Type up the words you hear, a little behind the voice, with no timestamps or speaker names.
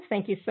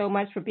Thank you so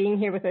much for being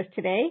here with us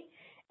today.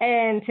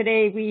 And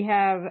today we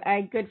have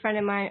a good friend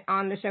of mine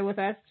on the show with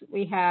us.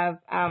 We have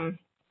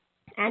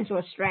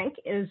Angela Strank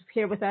is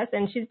here with us,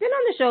 and she's been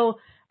on the show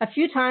a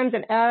few times,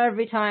 and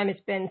every time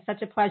it's been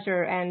such a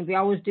pleasure. And we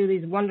always do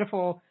these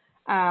wonderful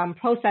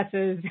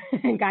processes,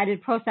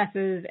 guided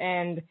processes,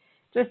 and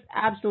just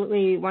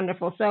absolutely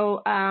wonderful.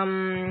 So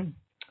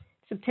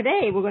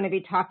today we're going to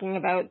be talking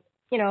about,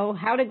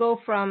 how to go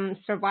from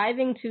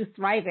surviving to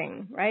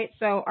thriving, right?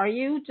 So are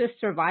you just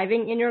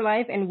surviving in your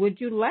life, and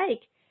would you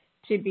like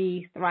to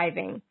be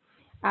thriving?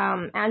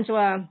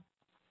 Angela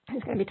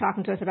is going to be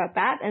talking to us about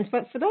that. And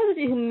for those of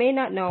you who may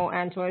not know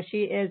Angela,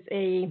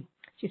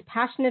 she's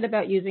passionate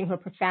about using her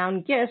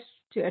profound gifts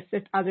to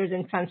assist others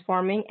in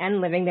transforming and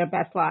living their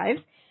best lives.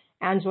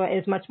 Angela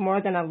is much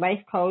more than a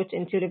life coach,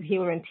 intuitive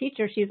healer, and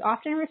teacher. She's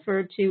often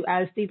referred to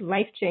as the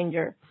life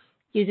changer.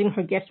 Using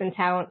her gifts and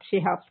talents, she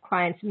helps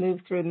clients move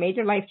through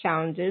major life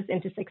challenges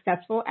into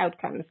successful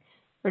outcomes.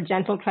 Her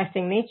gentle,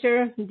 trusting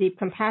nature, deep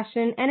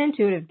compassion, and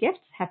intuitive gifts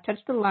have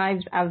touched the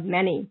lives of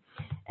many.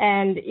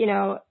 And,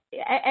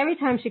 every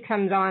time she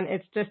comes on,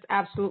 it's just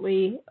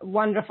absolutely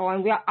wonderful.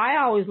 And I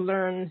always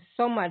learn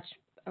so much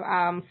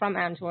from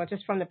Angela,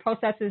 just from the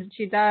processes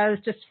she does,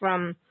 just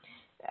from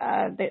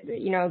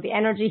the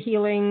energy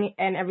healing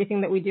and everything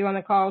that we do on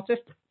the call.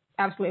 Just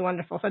absolutely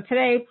wonderful. So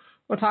today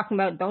we're talking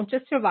about don't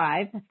just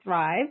survive,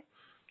 thrive.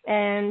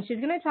 And she's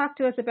going to talk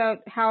to us about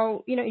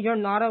how, you're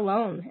not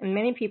alone. And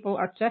many people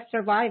are just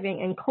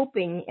surviving and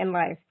coping in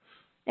life.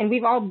 And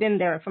we've all been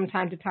there from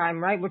time to time,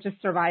 right? We're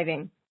just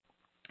surviving.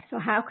 So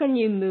how can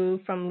you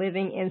move from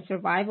living in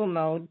survival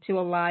mode to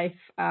a life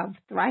of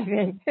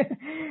thriving?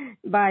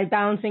 By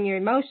balancing your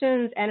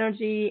emotions,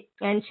 energy,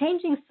 and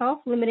changing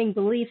self-limiting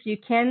beliefs, you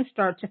can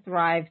start to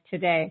thrive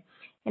today.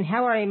 And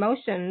how our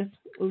emotions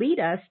lead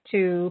us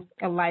to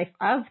a life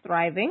of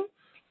thriving,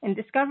 and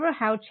discover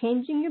how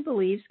changing your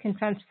beliefs can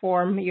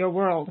transform your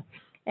world.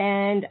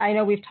 And I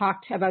know we've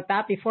talked about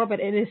that before, but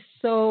it is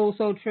so,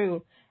 so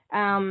true.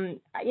 There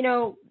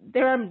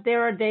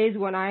are days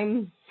when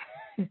I'm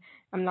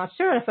not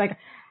sure. It's like,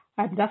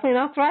 I'm definitely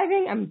not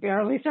thriving. I'm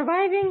barely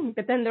surviving.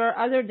 But then there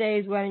are other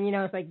days when,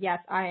 it's like,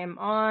 yes, I am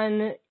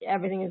on.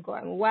 Everything is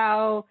going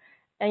well.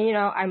 And,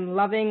 I'm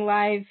loving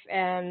life.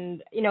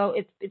 And,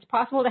 it's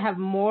possible to have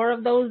more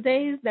of those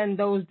days than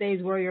those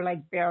days where you're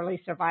like barely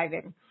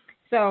surviving.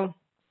 So,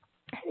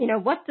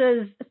 what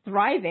does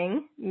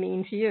thriving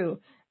mean to you,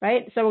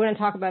 right? So we're going to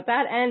talk about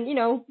that. And,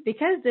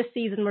 because this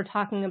season we're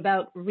talking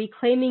about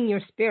reclaiming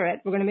your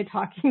spirit, we're going to be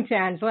talking to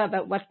Angela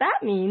about what that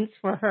means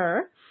for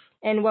her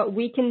and what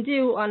we can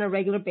do on a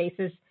regular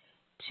basis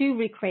to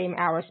reclaim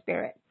our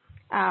spirit.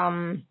 So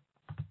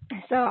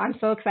I'm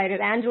so excited.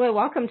 Angela,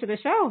 welcome to the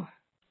show.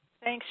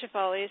 Thanks,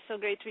 Shefali. It's so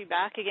great to be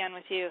back again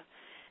with you.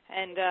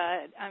 And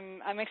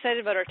I'm excited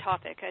about our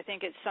topic. I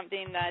think it's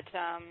something that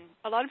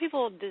a lot of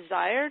people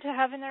desire to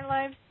have in their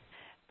lives,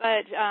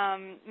 but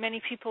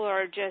many people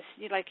are just,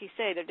 like you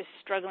say, they're just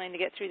struggling to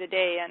get through the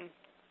day.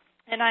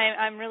 And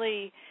I'm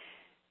really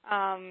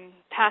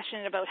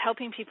passionate about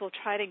helping people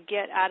try to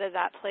get out of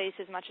that place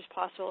as much as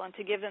possible and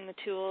to give them the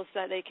tools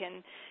that they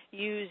can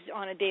use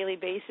on a daily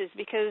basis,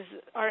 because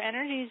our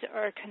energies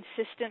are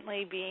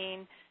consistently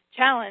being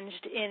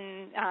challenged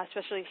in,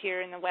 especially here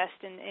in the West,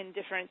 in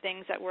different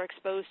things that we're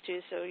exposed to.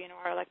 So,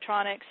 our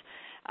electronics,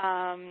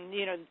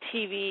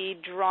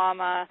 TV,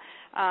 drama.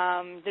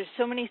 There's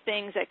so many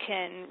things that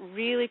can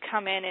really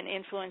come in and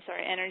influence our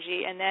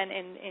energy, and then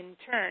in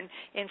turn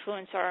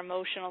influence our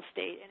emotional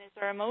state. And it's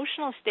our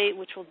emotional state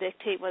which will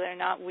dictate whether or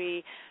not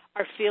we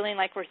are feeling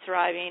like we're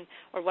thriving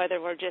or whether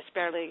we're just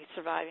barely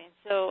surviving.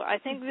 So I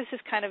think this is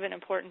kind of an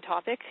important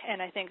topic,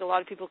 and I think a lot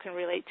of people can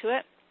relate to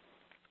it.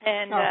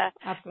 And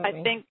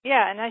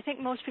I think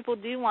most people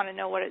do want to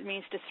know what it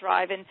means to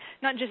thrive, and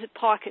not just at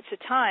pockets of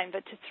time,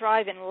 but to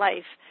thrive in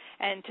life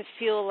and to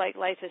feel like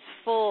life is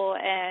full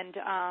and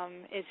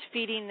is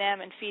feeding them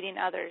and feeding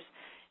others.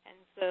 And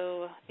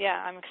so,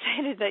 I'm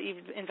excited that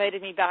you've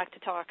invited me back to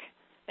talk.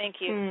 Thank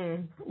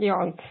you.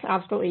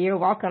 Absolutely. You're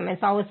welcome.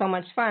 It's always so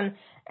much fun.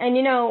 And,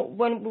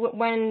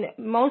 when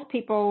most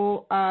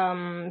people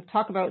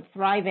talk about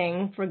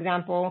thriving, for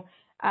example,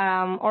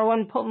 or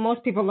when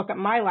most people look at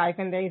my life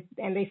and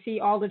they see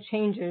all the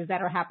changes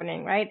that are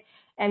happening, right?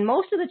 And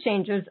most of the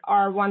changes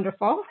are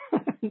wonderful,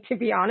 to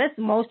be honest.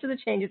 Most of the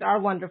changes are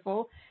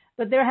wonderful,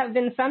 but there have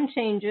been some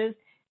changes,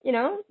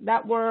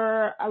 that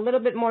were a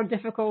little bit more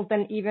difficult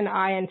than even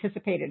I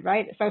anticipated,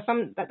 right? So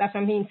that's what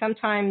I mean.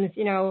 Sometimes,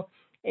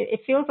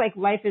 it feels like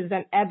life is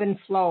an ebb and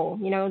flow.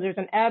 There's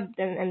an ebb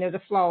and there's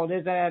a flow.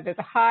 There's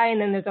a high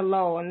and then there's a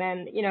low, and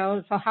then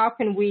so how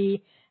can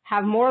we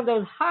have more of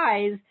those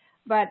highs,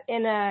 but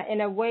in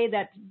a way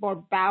that's more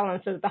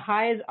balanced, so the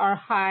highs are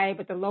high,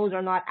 but the lows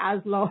are not as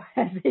low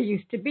as they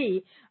used to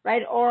be,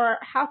 right? Or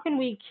how can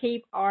we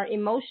keep our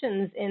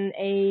emotions in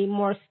a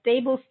more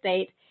stable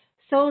state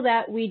so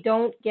that we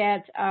don't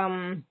get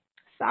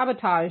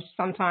sabotaged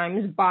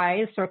sometimes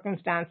by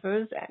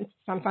circumstances and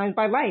sometimes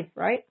by life,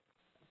 right?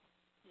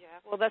 Yeah,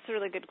 well, that's a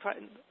really good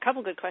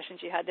couple good questions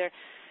you had there.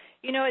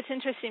 It's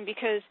interesting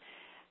because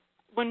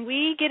when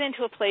we get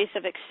into a place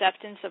of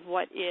acceptance of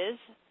what is,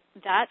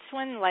 that's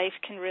when life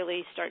can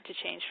really start to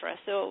change for us.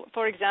 So,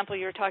 for example,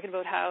 you were talking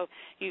about how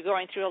you're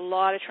going through a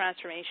lot of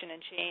transformation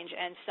and change,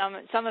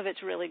 and some of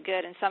it's really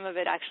good, and some of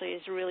it actually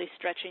is really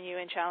stretching you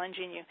and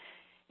challenging you.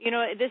 You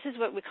know, this is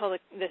what we call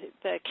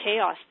the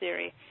chaos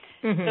theory.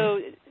 Mm-hmm.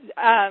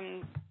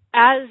 So,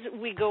 as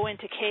we go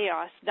into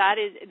chaos, that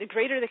is, the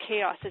greater the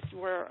chaos that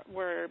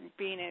we're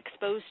being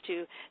exposed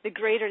to, the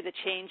greater the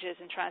changes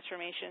and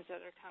transformations that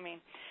are coming.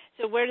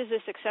 So where does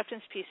this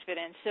acceptance piece fit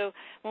in? So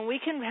when we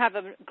can have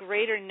a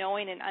greater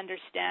knowing and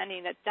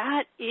understanding that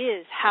that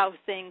is how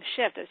things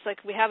shift. It's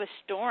like we have a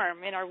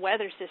storm in our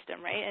weather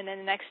system, right? And then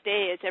the next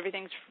day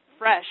everything's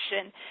fresh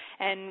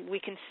and we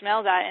can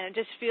smell that, and it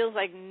just feels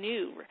like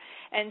new.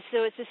 And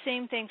so it's the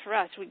same thing for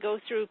us. We go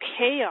through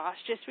chaos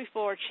just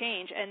before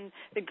change, and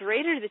the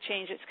greater the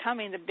change that's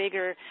coming, the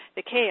bigger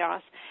the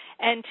chaos.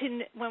 And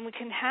when we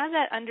can have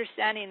that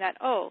understanding that,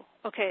 oh,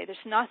 okay, there's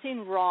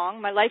nothing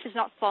wrong. My life is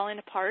not falling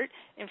apart.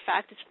 In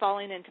fact, it's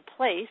falling into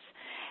place.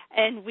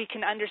 And we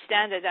can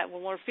understand that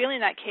when we're feeling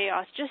that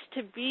chaos, just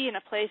to be in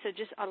a place of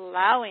just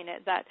allowing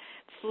it, that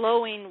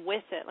flowing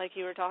with it, like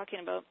you were talking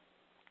about,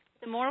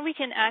 the more we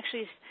can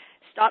actually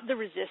stop the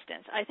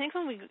resistance. I think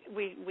when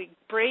we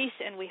brace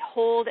and we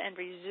hold and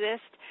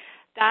resist,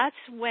 that's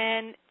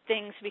when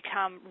things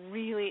become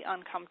really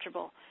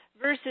uncomfortable.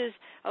 Versus,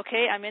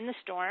 okay, I'm in the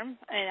storm,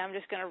 and I'm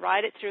just going to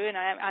ride it through, and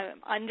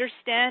I'm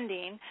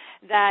understanding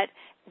that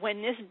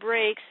when this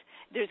breaks,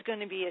 there's going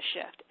to be a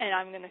shift, and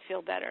I'm going to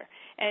feel better.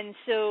 And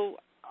so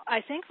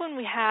I think when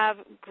we have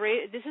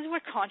this is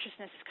where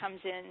consciousness comes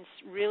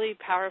in really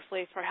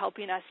powerfully for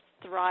helping us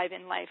thrive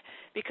in life,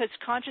 because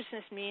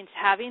consciousness means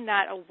having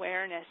that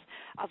awareness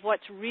of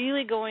what's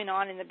really going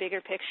on in the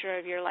bigger picture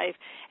of your life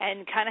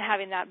and kind of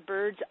having that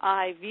bird's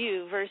eye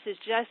view versus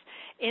just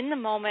in the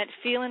moment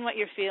feeling what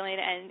you're feeling.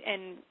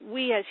 And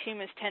we as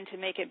humans tend to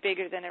make it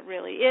bigger than it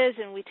really is,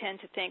 and we tend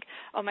to think,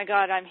 oh my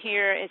God, I'm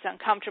here, it's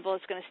uncomfortable,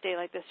 it's going to stay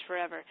like this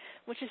forever,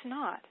 which is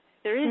not.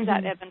 There is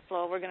that ebb and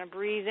flow. We're going to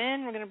breathe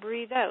in, we're going to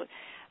breathe out.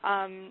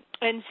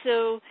 And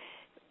so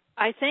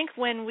I think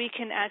when we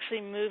can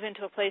actually move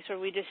into a place where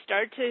we just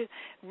start to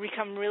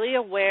become really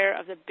aware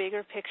of the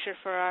bigger picture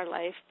for our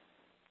life,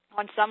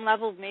 on some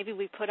level maybe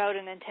we put out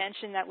an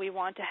intention that we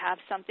want to have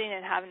something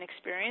and have an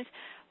experience.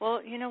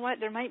 Well, you know what?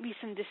 There might be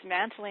some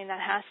dismantling that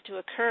has to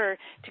occur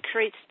to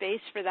create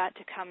space for that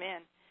to come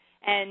in.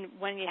 And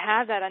when you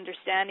have that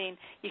understanding,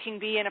 you can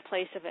be in a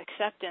place of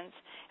acceptance.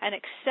 And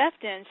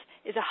acceptance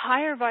is a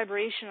higher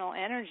vibrational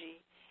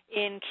energy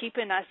in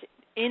keeping us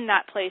in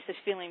that place of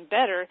feeling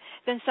better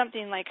than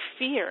something like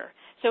fear.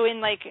 So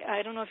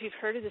I don't know if you've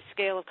heard of the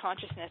scale of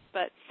consciousness,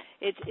 but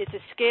it's a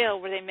scale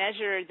where they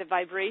measure the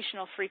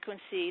vibrational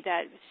frequency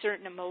that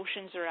certain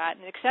emotions are at.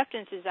 And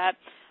acceptance is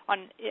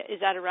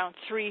at around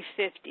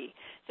 350.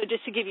 So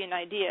just to give you an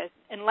idea,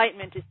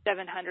 enlightenment is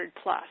 700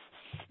 plus.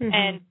 Mm-hmm.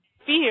 And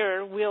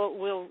fear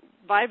will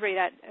vibrate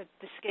at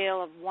the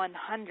scale of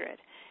 100.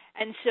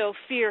 And so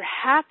fear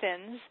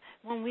happens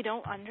when we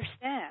don't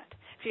understand.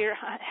 Fear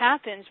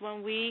happens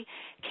when we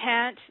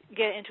can't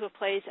get into a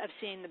place of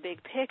seeing the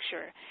big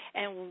picture,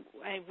 and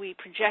we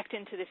project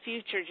into the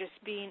future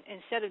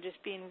instead of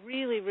just being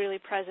really, really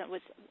present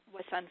with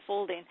what's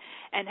unfolding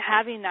and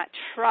having that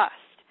trust,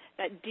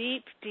 that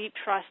deep, deep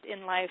trust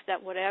in life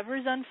that whatever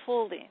is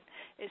unfolding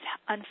is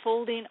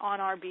unfolding on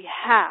our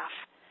behalf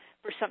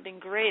for something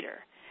greater.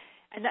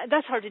 And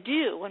that's hard to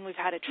do when we've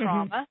had a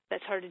trauma. Mm-hmm.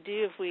 That's hard to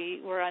do if we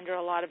were under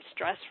a lot of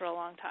stress for a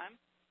long time.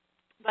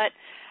 But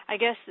I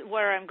guess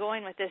where I'm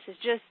going with this is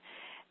just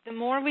the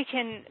more we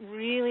can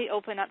really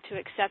open up to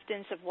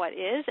acceptance of what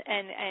is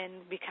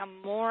and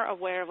become more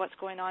aware of what's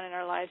going on in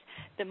our lives,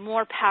 the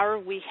more power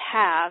we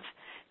have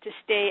to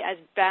stay as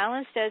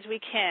balanced as we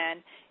can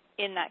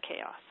in that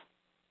chaos.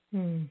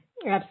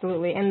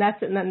 Absolutely. And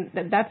that's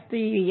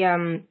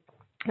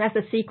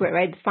the secret,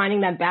 right?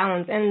 Finding that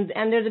balance.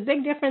 And there's a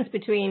big difference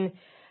between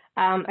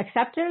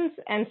acceptance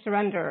and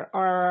surrender,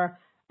 or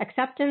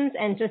acceptance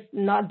and just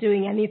not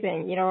doing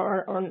anything,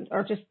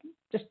 or just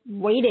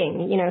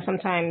waiting,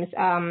 sometimes.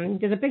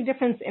 There's a big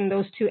difference in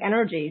those two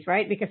energies,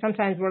 right? Because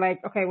sometimes we're like,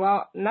 okay,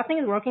 well, nothing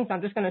is working, so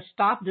I'm just going to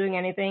stop doing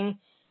anything.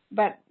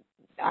 But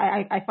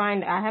I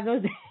find I have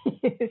those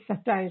days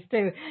sometimes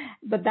too.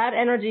 But that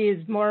energy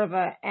is more of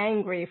a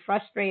angry,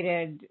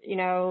 frustrated,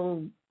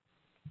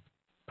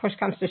 push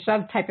comes to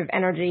shove type of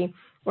energy,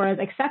 whereas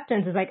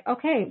acceptance is like,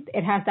 okay,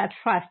 it has that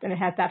trust and it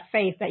has that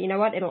faith that,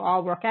 it'll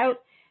all work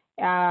out.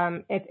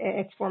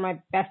 It's for my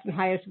best and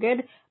highest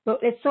good. But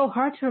it's so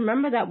hard to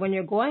remember that when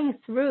you're going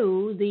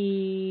through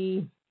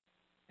the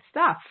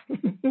stuff.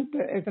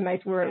 It's a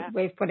nice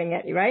way of putting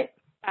it, right?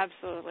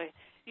 Absolutely.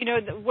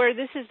 Where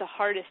this is the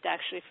hardest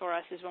actually for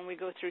us is when we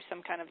go through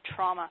some kind of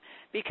trauma,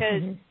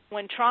 because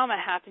when trauma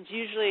happens,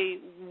 usually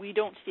we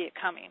don't see it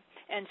coming.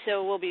 And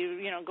so we'll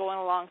be, going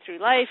along through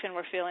life and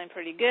we're feeling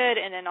pretty good,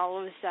 and then all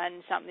of a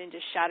sudden something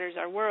just shatters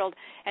our world.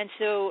 And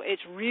so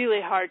it's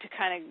really hard to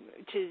kind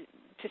of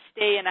to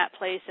stay in that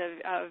place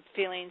of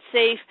feeling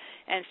safe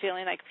and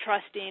feeling like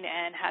trusting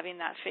and having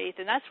that faith.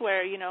 And that's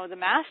where, the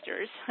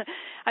masters,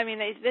 I mean,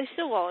 they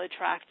still will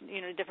attract,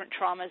 different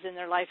traumas in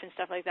their life and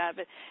stuff like that,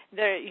 but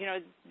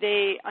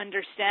they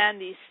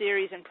understand these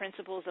theories and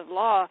principles of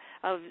law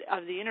of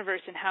the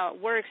universe and how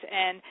it works,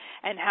 and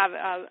have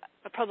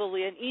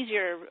probably an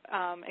easier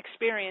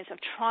experience of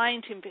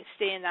trying to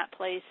stay in that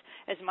place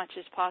as much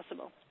as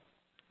possible.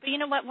 But you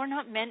know what? We're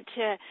not meant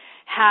to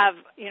have,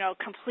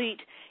 complete,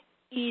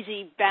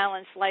 easy,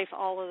 balanced life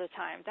all of the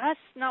time. That's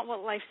not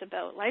what life's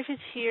about. Life is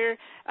here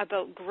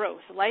about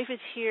growth. Life is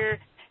here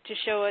to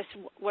show us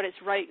what it's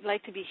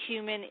like to be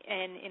human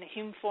and in a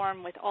human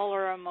form with all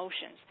our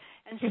emotions.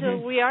 And so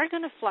we are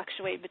going to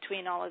fluctuate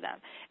between all of them.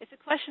 It's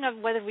a question of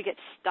whether we get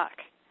stuck.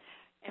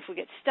 If we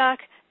get stuck,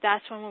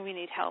 that's when we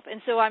need help.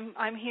 And so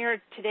I'm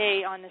here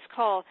today on this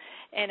call,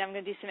 and I'm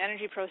going to do some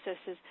energy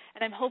processes,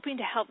 and I'm hoping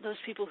to help those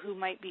people who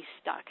might be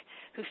stuck,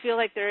 who feel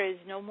like there is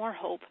no more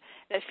hope,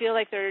 that feel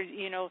like they're,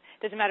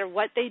 doesn't matter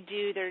what they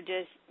do, they're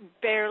just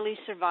barely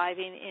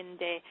surviving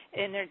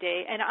in their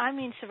day. And I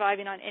mean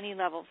surviving on any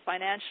level,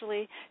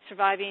 financially,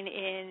 surviving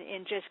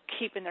in just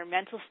keeping their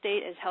mental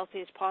state as healthy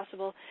as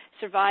possible,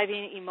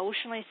 surviving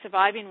emotionally,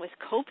 surviving with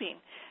coping.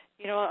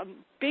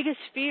 Biggest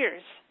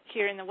fears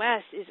here in the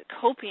West is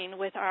coping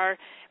with our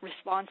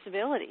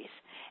responsibilities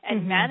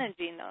and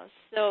managing those.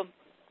 So,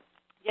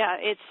 yeah,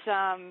 it's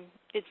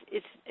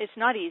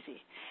not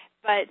easy,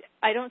 but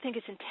I don't think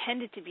it's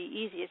intended to be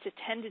easy. It's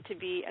intended to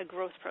be a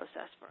growth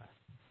process for us.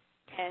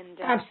 And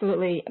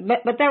absolutely,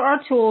 but there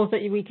are tools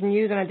that we can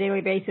use on a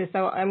daily basis.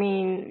 So I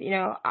mean,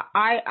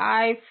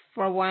 I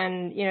for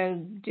one,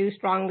 do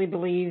strongly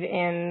believe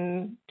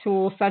in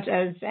tools such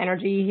as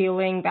energy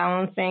healing,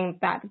 balancing,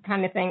 that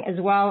kind of thing, as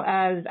well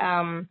as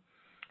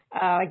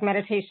like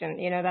meditation.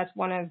 That's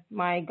one of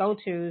my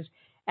go-tos.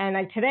 And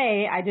like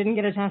today, I didn't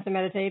get a chance to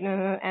meditate,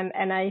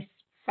 and I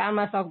found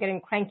myself getting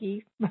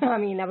cranky. I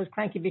mean, I was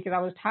cranky because I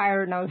was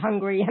tired and I was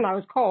hungry and I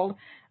was cold.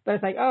 But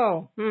it's like,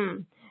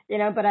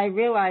 but I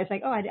realized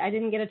like, I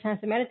didn't get a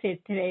chance to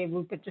meditate today,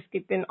 but just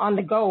been on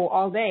the go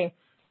all day,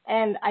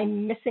 and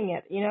I'm missing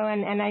it,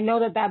 and I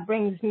know that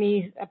brings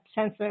me a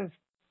sense of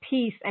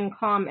peace and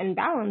calm and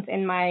balance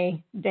in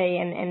my day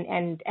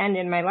and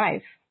in my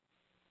life.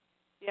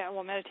 Yeah,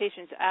 well,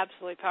 meditation is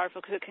absolutely powerful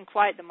because it can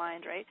quiet the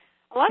mind, right?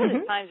 A lot of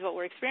the times what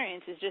we're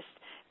experiencing is just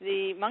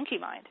the monkey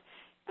mind.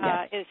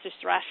 Yes. It's just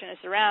thrashing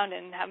us around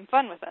and having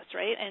fun with us,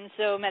 right? And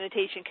so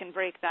meditation can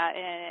break that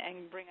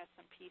and bring us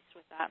some peace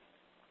with that.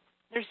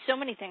 There's so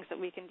many things that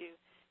we can do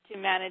to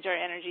manage our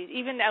energies,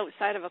 even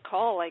outside of a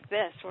call like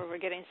this where we're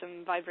getting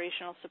some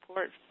vibrational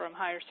support from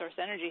higher source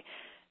energy.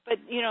 But,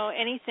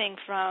 anything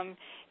from,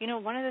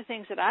 one of the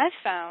things that I've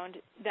found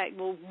that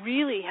will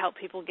really help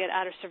people get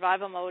out of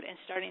survival mode and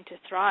starting to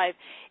thrive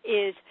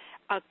is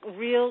a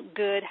real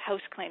good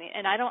house cleaning.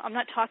 And I'm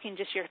not talking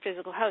just your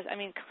physical house. I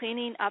mean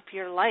cleaning up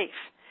your life.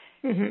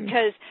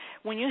 Because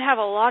when you have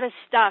a lot of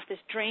stuff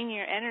that's draining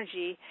your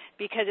energy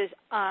because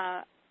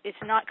it's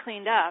not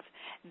cleaned up,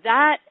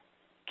 that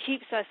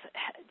keeps us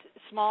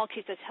small,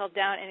 keeps us held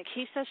down, and it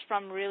keeps us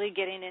from really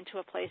getting into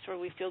a place where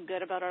we feel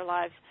good about our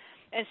lives.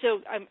 And so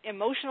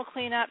emotional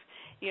cleanup,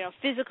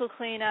 physical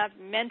cleanup,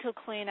 mental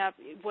cleanup,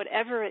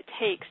 whatever it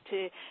takes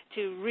to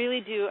really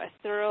do a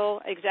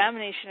thorough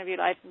examination of your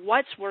life.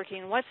 What's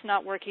working, what's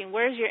not working,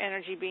 where's your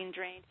energy being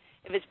drained?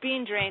 If it's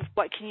being drained,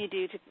 what can you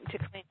do to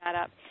clean that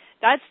up?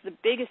 That's the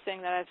biggest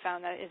thing that I've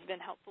found that has been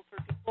helpful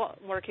for people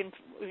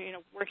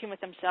working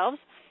with themselves.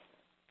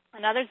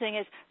 Another thing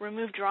is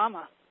remove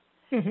drama.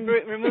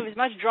 Remove as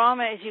much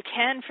drama as you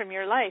can from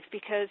your life,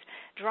 because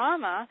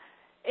drama,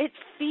 it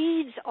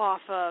feeds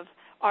off of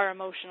our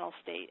emotional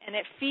state, and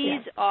it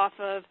feeds off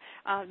of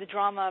the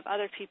drama of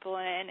other people,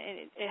 and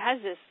it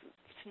has this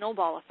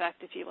snowball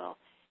effect, if you will.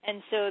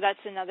 And so that's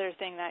another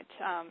thing that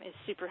is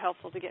super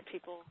helpful to get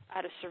people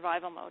out of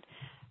survival mode.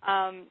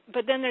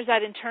 But then there's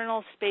that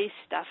internal space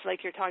stuff,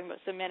 like you're talking about,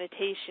 so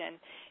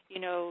meditation,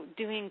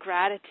 doing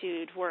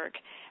gratitude work,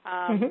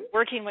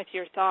 working with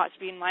your thoughts,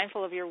 being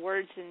mindful of your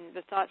words and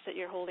the thoughts that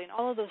you're holding,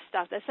 all of those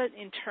stuff. That's that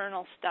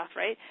internal stuff,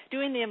 right?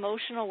 Doing the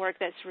emotional work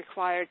that's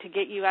required to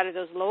get you out of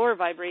those lower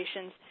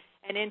vibrations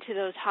and into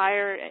those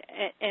higher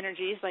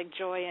energies like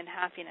joy and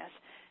happiness.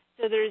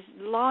 So there's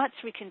lots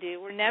we can do.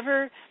 We're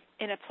never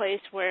in a place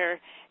where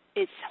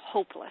it's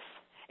hopeless.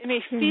 It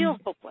may feel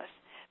hopeless,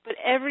 but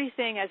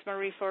everything, as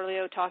Marie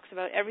Forleo talks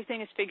about,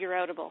 everything is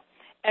figure-outable.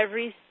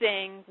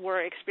 Everything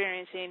we're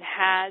experiencing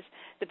has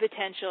the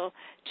potential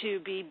to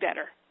be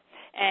better.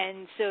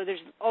 And so there's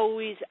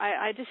always,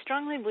 I just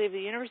strongly believe the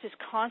universe is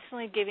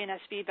constantly giving us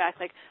feedback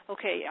like,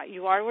 okay,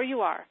 you are where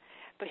you are,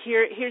 but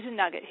here's a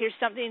nugget. Here's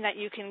something that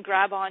you can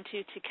grab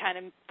onto to kind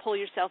of pull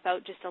yourself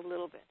out just a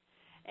little bit.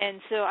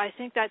 And so I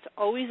think that's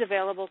always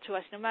available to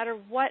us no matter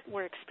what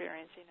we're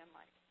experiencing in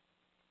life.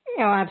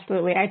 Oh,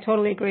 absolutely. I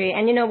totally agree.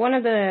 And, one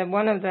of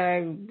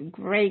the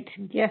great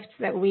gifts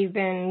that we've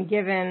been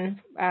given,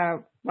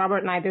 Robert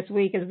and I, this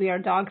week is we are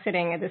dog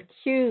sitting at this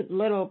cute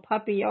little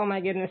puppy. Oh, my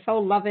goodness, so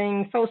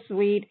loving, so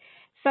sweet,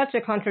 such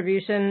a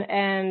contribution.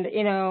 And,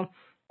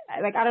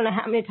 like, I don't know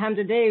how many times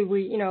a day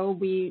we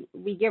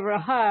give her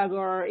a hug,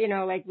 or,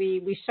 like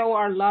we show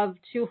our love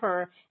to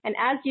her. And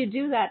as you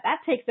do that, that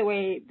takes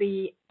away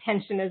the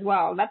tension as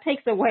well. That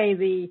takes away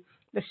the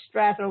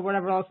stress or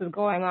whatever else is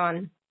going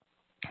on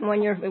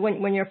when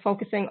you're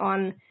focusing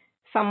on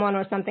someone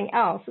or something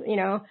else.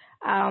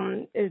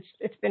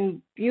 It's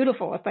been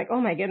beautiful. It's like,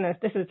 oh my goodness,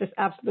 this is just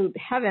absolute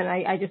heaven.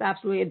 I just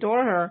absolutely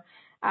adore her.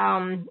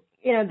 That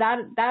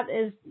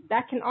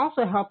can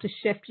also help to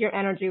shift your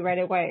energy right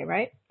away,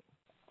 right?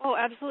 Oh,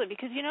 absolutely.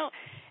 Because,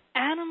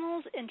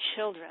 animals and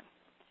children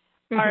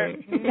are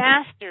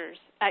masters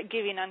at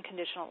giving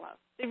unconditional love.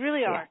 They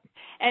really are.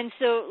 Yeah. And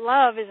so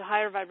love is a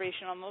higher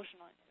vibrational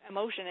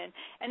emotion.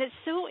 And it's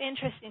so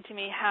interesting to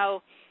me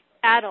how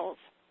adults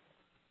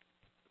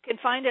can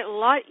find it a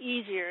lot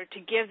easier to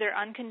give their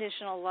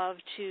unconditional love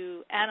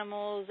to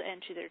animals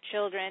and to their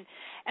children.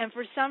 And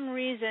for some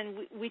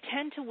reason, we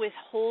tend to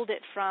withhold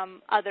it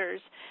from other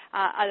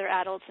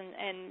adults,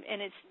 and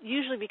it's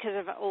usually because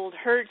of old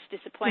hurts,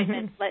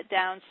 disappointments,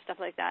 letdowns, stuff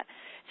like that.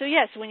 So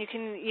yes, when you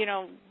can,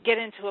 get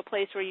into a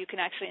place where you can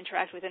actually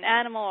interact with an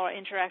animal or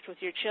interact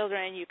with your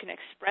children, you can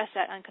express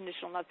that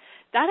unconditional love.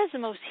 That is the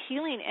most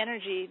healing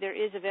energy there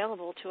is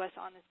available to us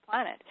on this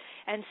planet.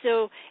 And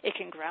so it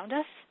can ground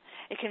us.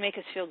 It can make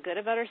us feel good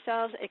about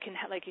ourselves. It can,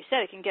 like you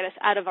said, it can get us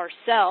out of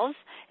ourselves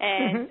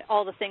and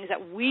all the things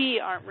that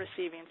we aren't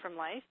receiving from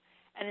life,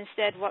 and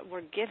instead what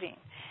we're giving.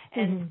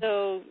 And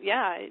so,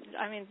 yeah,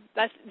 I mean,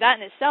 that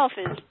in itself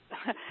is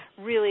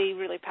really,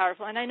 really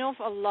powerful. And I know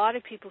a lot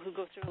of people who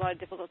go through a lot of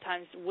difficult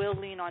times will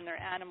lean on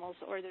their animals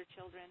or their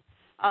children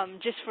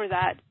just for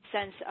that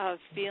sense of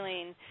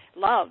feeling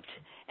loved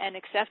and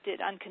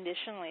accepted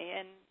unconditionally.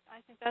 And I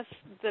think that's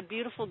the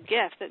beautiful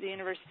gift that the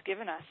universe has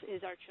given us,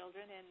 is our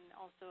children and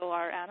also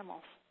our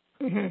animals.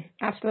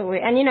 Absolutely.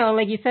 And,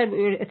 like you said,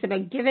 it's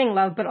about giving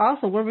love, but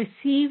also we're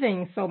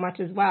receiving so much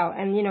as well.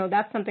 And,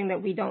 that's something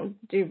that we don't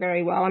do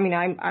very well. I mean,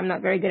 I'm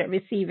not very good at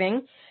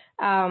receiving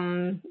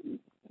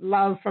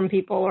love from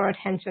people or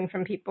attention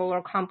from people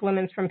or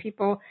compliments from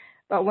people.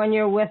 But when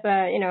you're with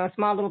a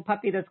small little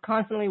puppy that's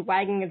constantly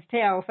wagging its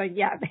tail, it's like,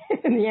 yeah,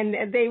 in the end,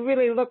 they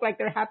really look like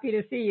they're happy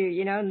to see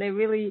you, and they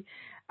really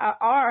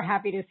are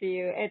happy to see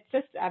you. It's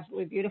just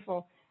absolutely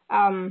beautiful.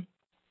 And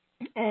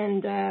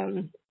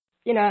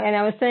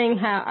I was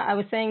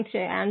saying to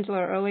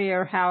Angela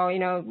earlier how,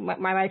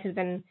 my life has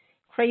been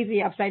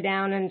crazy upside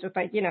down and just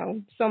like,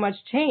 so much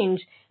change.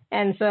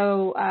 And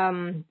so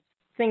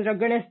things are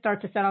going to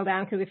start to settle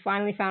down because we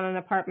finally found an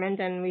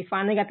apartment and we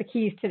finally got the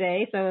keys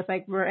today. So it's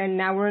like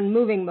now we're in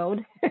moving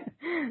mode,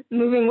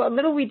 moving what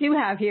little we do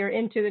have here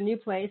into the new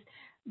place.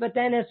 But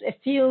then it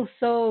feels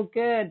so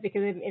good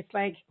because it's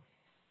like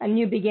a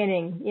new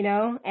beginning,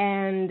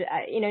 and,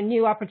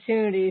 new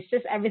opportunities,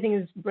 just everything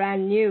is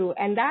brand new.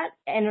 And that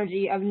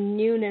energy of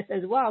newness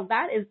as well,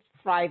 that is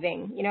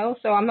thriving,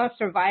 so I'm not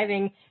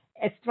surviving,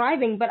 it's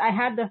thriving. But I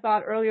had the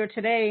thought earlier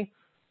today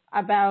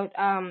about,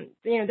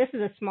 this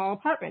is a small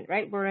apartment,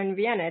 right? We're in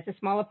Vienna. It's a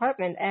small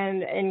apartment.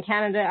 And in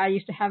Canada, I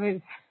used to have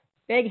a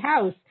big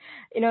house,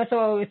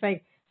 so it's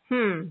like,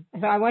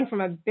 So I went from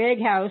a big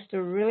house to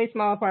a really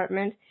small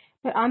apartment.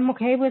 But I'm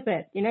okay with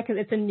it, because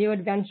it's a new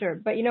adventure.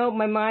 But,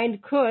 my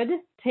mind could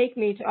take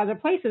me to other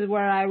places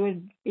where I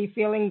would be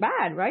feeling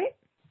bad, right?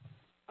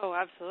 Oh,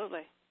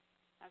 absolutely.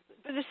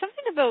 But there's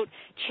something about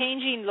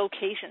changing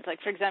locations. Like,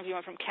 for example, you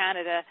went from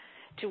Canada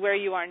to where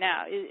you are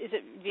now. Is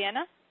it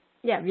Vienna?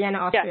 Yeah, Vienna,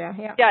 Austria.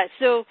 Yeah.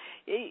 So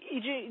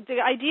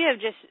the idea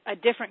of just a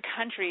different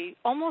country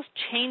almost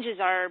changes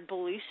our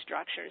belief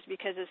structures,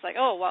 because it's like,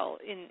 oh, well,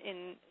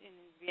 in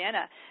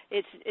Vienna,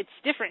 it's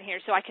different here,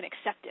 so I can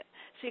accept it.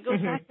 So it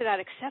goes back to that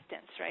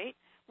acceptance, right?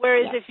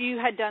 Whereas if you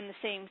had done the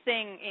same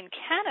thing in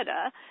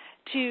Canada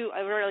to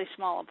a really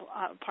small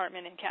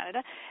apartment in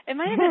Canada, it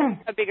might have been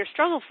a bigger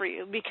struggle for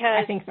you, because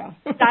I think so.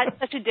 that's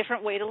such a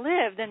different way to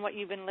live than what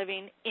you've been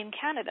living in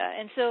Canada.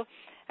 And so,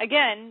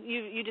 again,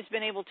 you've just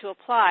been able to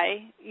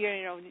apply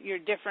your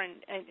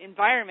different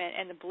environment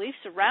and the beliefs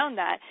around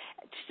that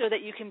so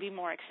that you can be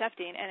more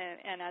accepting,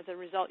 and as a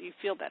result, you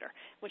feel better,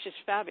 which is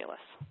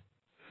fabulous.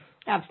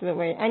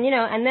 Absolutely. And,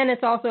 and then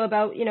it's also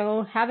about,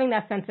 having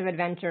that sense of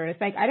adventure.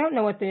 It's like, I don't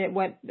know what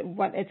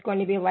it's going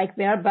to be like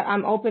there, but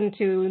I'm open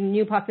to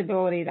new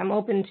possibilities. I'm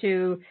open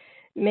to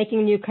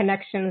making new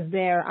connections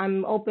there.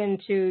 I'm open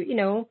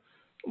to,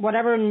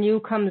 whatever new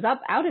comes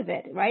up out of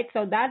it, right?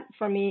 So that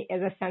for me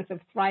is a sense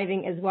of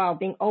thriving as well,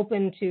 being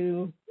open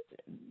to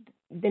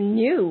the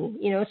new,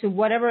 to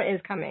whatever is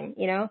coming,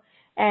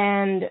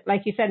 and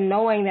like you said,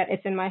 knowing that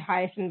it's in my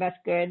highest and best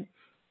good,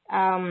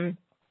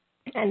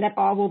 and that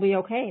all will be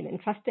okay, and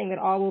trusting that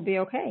all will be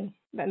okay.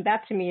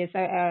 That to me is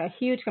a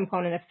huge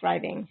component of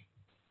thriving.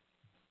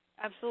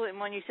 Absolutely. And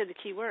when you said the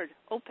key word,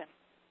 open.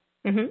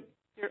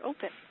 You're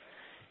open.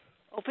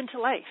 Open to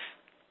life.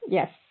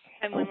 Yes.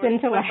 And when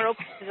we're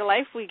open to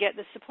life, we get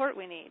the support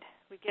we need.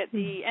 We get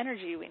the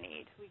energy we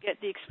need. We get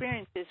the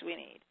experiences we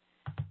need.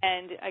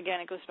 And again,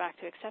 it goes back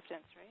to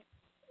acceptance, right?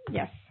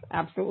 Yes,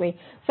 absolutely.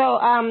 So,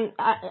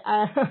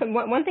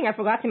 one thing I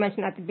forgot to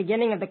mention at the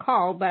beginning of the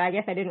call, but I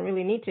guess I didn't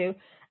really need to,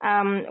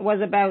 was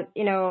about,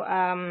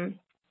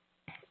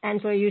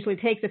 Angela usually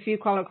takes a few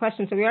caller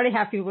questions. So we already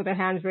have people with their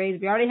hands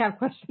raised. We already have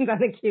questions on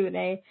the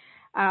Q&A,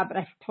 but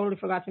I totally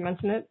forgot to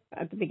mention it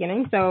at the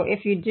beginning. So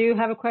if you do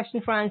have a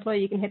question for Angela,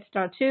 you can hit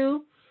star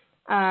 2,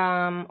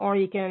 or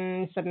you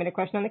can submit a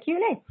question on the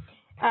Q&A.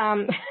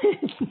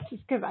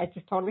 Just because I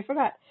just totally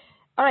forgot.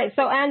 All right,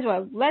 so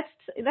Angela, let's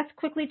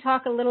quickly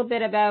talk a little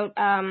bit about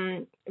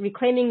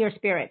reclaiming your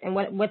spirit and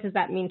what does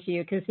that mean to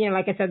you? Because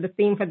like I said, the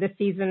theme for this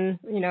season,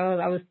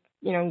 I was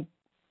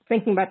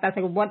thinking about that.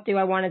 Like, what do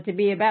I want it to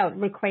be about?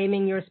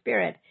 Reclaiming your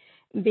spirit,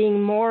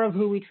 being more of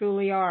who we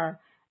truly are,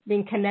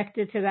 being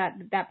connected to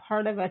that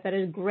part of us that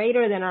is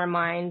greater than our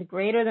mind,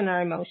 greater than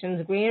our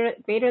emotions,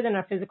 greater than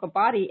our physical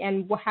body,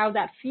 and how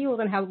that feels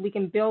and how we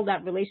can build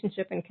that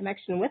relationship and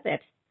connection with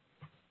it.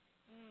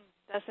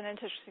 That's an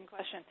interesting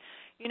question.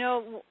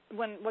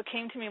 What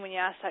came to me when you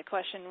asked that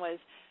question was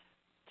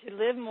to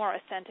live more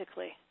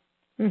authentically.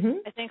 Mm-hmm.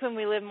 I think when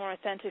we live more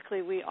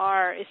authentically,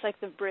 it's like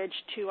the bridge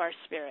to our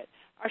spirit.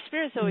 Our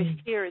spirit's always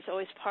here. It's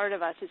always part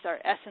of us. It's our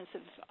essence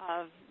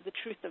of the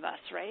truth of us,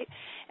 right?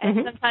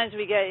 And sometimes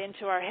we get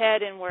into our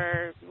head and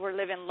we're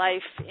living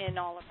life in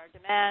all of our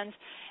demands,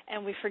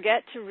 and we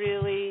forget to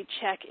really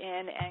check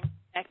in and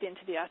connect into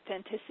the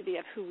authenticity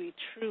of who we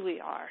truly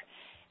are.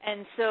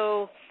 And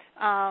so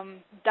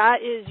that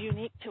is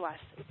unique to us.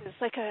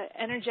 It's like an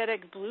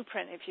energetic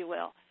blueprint, if you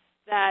will,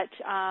 that,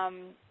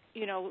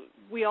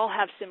 we all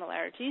have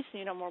similarities.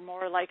 We're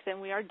more alike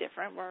than we are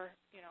different.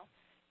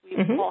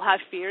 We all have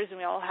fears and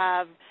we all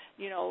have,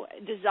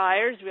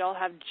 desires. We all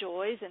have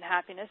joys and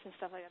happiness and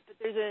stuff like that. But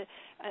there's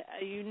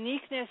a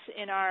uniqueness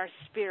in our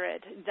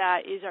spirit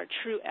that is our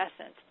true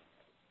essence.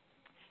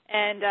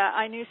 And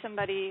I knew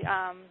somebody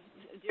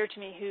dear to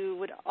me who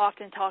would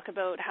often talk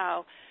about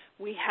how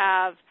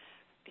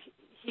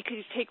he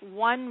could take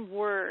one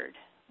word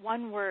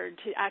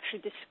to actually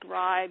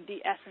describe the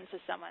essence of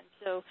someone.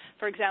 So,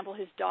 for example,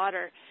 his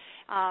daughter,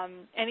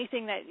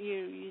 anything that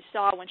you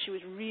saw when she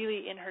was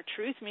really in her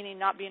truth, meaning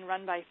not being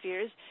run by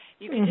fears,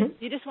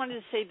 you just wanted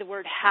to say the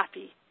word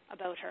happy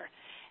about her.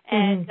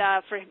 And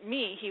for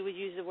me, he would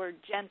use the word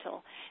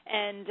gentle.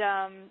 And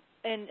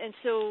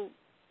so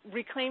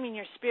reclaiming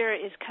your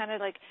spirit is kind of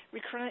like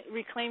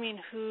reclaiming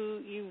who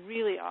you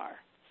really are,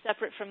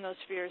 separate from those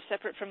fears,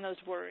 separate from those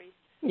worries.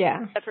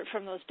 Yeah. Separate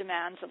from those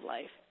demands of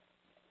life.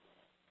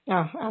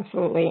 Oh,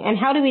 absolutely. And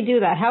how do we do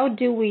that? How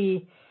do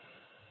we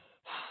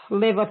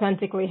live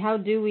authentically? How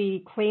do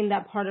we claim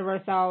that part of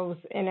ourselves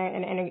in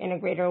a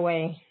greater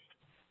way?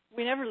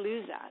 We never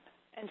lose that.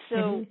 And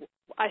so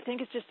I think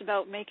it's just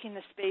about making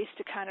the space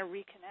to kind of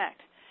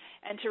reconnect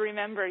and to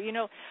remember.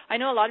 I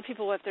know a lot of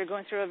people, if they're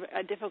going through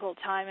a difficult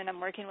time and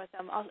I'm working with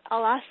them,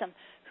 I'll ask them,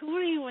 who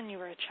were you when you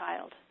were a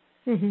child?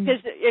 Because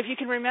if you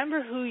can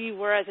remember who you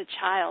were as a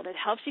child, it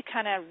helps you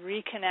kind of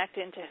reconnect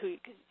into who.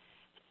 Cause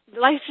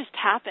life just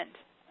happened,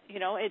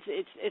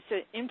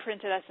 It's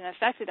imprinted us and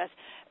affected us,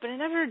 but it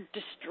never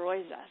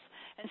destroys us.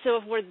 And so,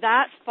 if we're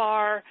that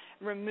far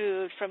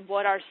removed from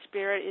what our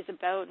spirit is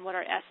about and what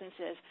our essence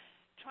is,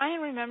 try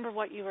and remember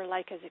what you were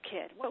like as a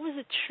kid. What was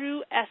the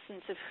true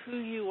essence of who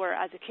you were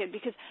as a kid?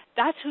 Because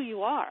that's who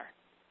you are.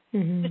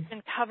 It's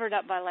been covered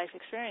up by life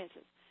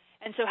experiences.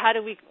 And so, how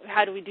do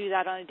we do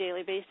that on a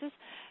daily basis?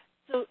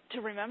 So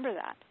to remember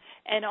that,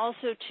 and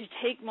also to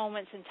take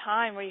moments in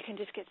time where you can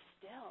just get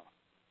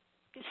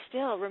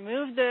still,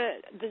 remove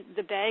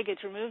the baggage,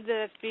 remove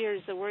the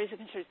fears, the worries, the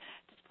concerns,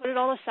 just put it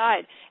all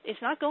aside.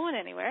 It's not going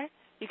anywhere.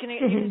 You can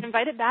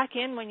invite it back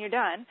in when you're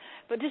done,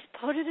 but just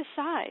put it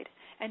aside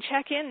and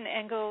check in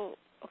and go,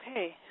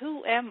 okay,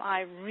 who am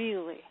I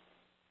really?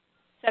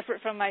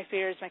 Separate from my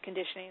fears, my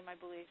conditioning, my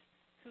beliefs.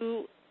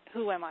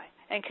 Who am I?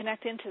 And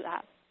connect into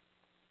that.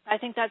 I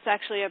think that's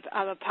actually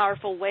a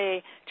powerful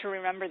way to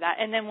remember that.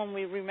 And then when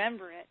we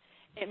remember it,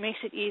 it makes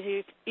it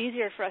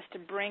easier for us to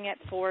bring it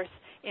forth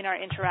in our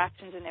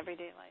interactions in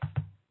everyday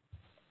life.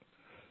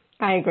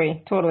 I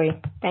agree, totally.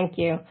 Thank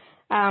you.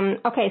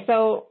 Okay,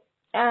 so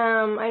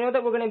I know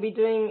that we're going to be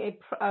doing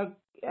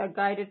a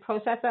guided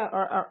process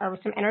or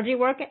some energy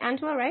work,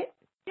 Angela, right?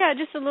 Yeah,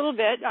 just a little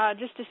bit,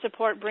 just to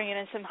support bringing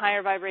in some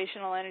higher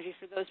vibrational energy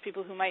for those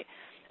people who might.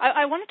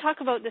 I want to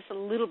talk about this a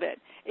little bit.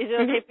 Is it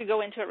okay if we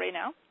go into it right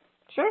now?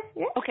 Sure,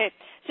 yeah. Okay,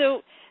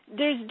 so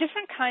there's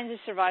different kinds of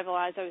survival,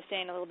 as I was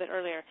saying a little bit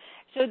earlier.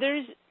 So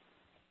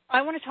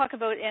I want to talk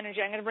about energy.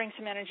 I'm going to bring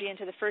some energy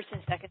into the first and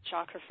second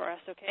chakra for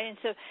us, okay? And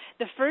so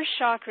the first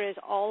chakra is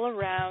all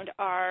around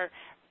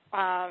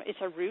it's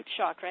a root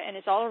chakra, and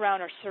it's all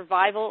around our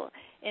survival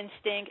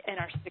instinct and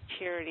our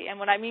security. And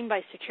what I mean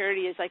by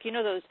security is like,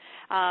 those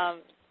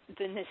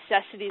the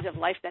necessities of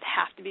life that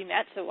have to be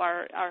met. So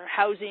our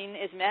housing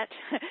is met,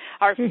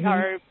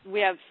 we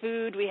have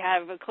food, we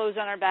have clothes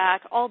on our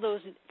back, all those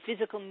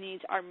physical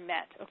needs are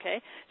met,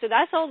 okay? So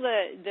that's all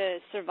the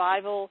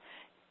survival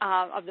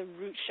of the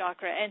root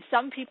chakra. And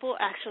some people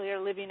actually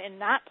are living in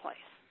that place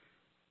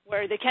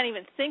where they can't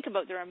even think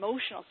about their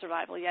emotional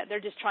survival yet. They're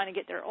just trying to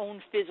get their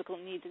own physical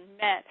needs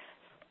met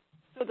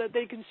so that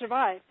they can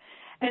survive.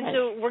 And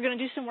so we're going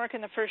to do some work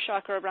in the first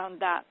chakra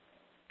around that.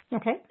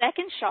 Okay.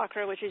 Second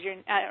chakra, which is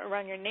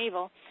around your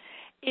navel,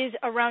 is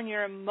around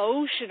your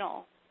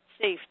emotional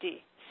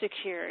safety,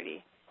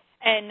 security,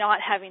 and not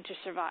having to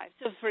survive.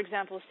 So, for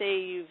example, say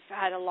you've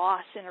had a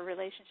loss in a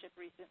relationship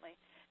recently,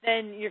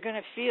 then you're going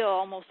to feel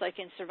almost like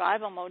in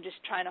survival mode,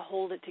 just trying to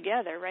hold it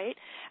together, right?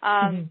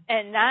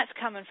 And that's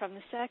coming from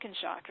the second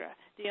chakra,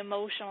 the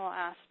emotional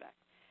aspect.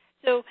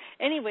 So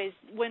anyways,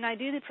 when I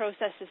do the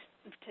processes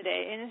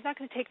today, and it's not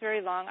going to take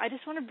very long, I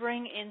just want to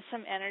bring in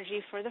some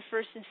energy for the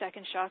first and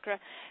second chakra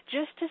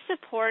just to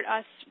support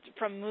us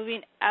from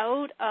moving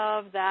out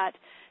of that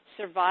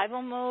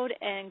survival mode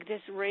and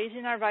just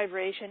raising our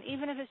vibration,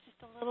 even if it's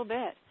just a little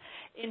bit,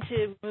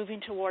 into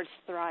moving towards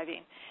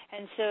thriving.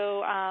 And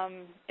so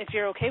if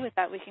you're okay with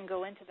that, we can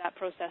go into that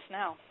process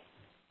now.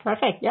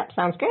 Perfect. Yep,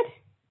 sounds good.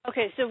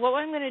 Okay, so what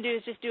I'm going to do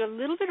is just do a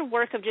little bit of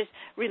work of just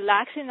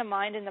relaxing the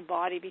mind and the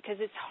body, because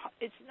it's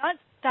not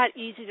that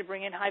easy to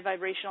bring in high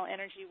vibrational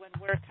energy when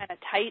we're kind of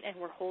tight and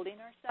we're holding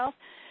ourselves.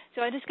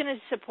 So I'm just going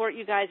to support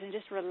you guys in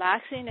just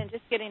relaxing and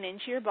just getting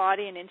into your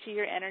body and into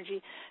your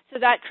energy. So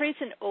that creates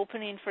an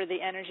opening for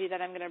the energy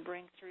that I'm going to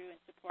bring through and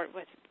support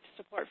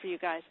for you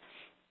guys.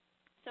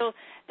 So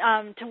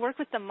to work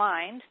with the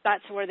mind,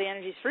 that's where the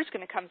energy is first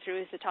going to come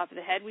through, is the top of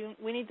the head.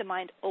 We need the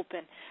mind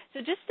open. So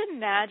just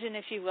imagine,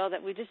 if you will,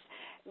 that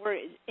we're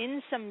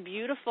in some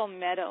beautiful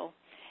meadow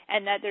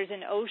and that there's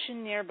an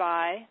ocean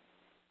nearby.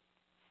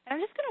 And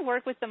I'm just going to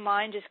work with the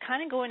mind just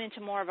kind of going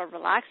into more of a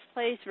relaxed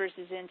place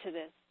versus into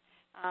this,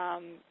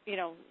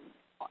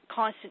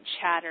 constant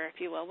chatter, if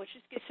you will, which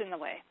just gets in the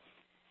way.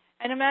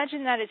 And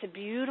imagine that it's a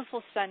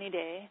beautiful sunny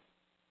day.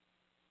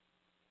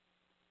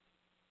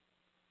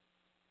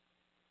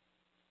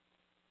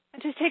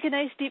 And just take a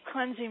nice deep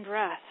cleansing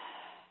breath.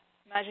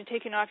 Imagine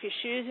taking off your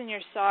shoes and your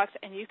socks,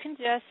 and you can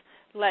just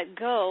let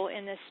go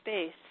in this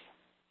space.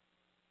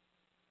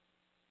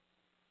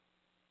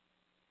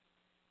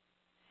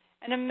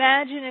 And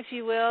imagine, if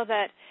you will,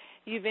 that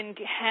you've been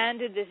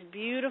handed this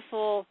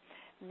beautiful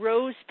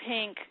rose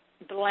pink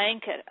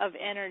blanket of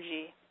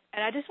energy.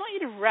 And I just want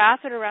you to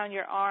wrap it around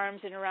your arms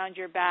and around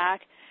your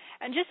back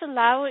and just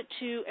allow it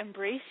to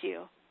embrace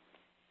you.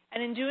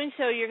 And in doing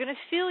so, you're going to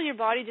feel your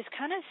body just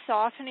kind of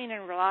softening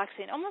and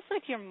relaxing, almost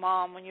like your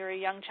mom when you're a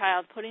young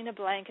child, putting a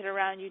blanket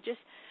around you, just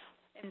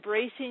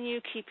embracing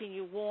you, keeping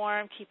you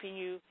warm, keeping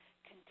you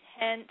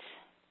content.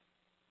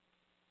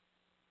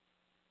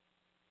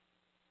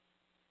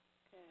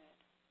 Good.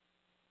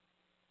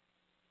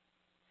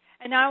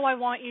 And now I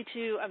want you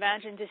to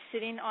imagine just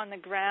sitting on the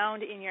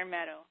ground in your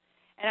meadow.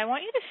 And I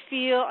want you to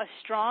feel a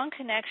strong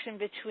connection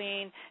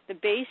between the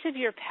base of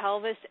your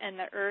pelvis and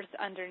the earth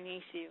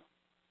underneath you.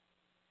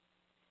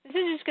 This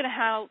is just going to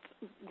help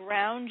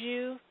ground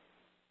you.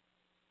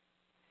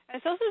 And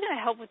it's also going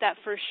to help with that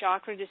first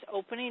chakra, just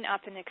opening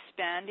up and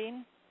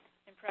expanding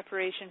in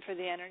preparation for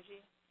the energy.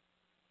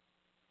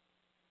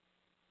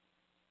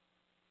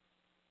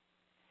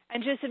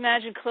 And just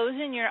imagine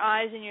closing your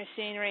eyes in your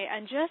scenery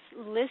and just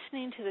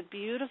listening to the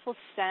beautiful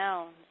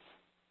sounds.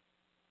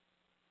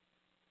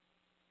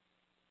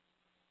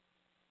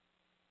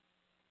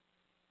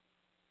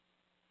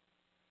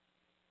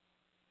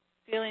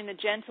 Feeling the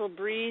gentle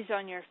breeze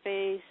on your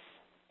face.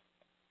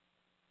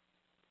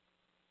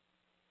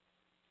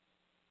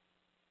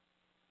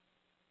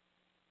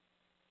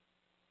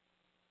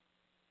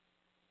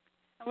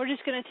 And we're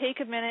just going to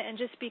take a minute and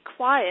just be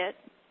quiet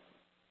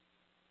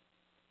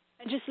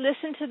and just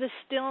listen to the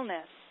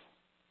stillness.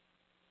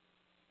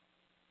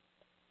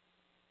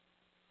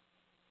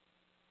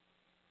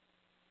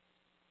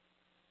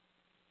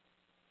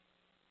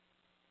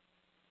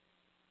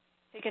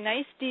 Take a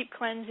nice deep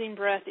cleansing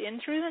breath in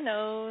through the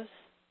nose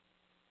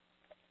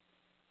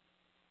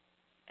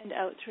and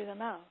out through the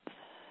mouth.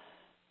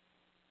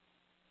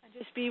 And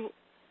just be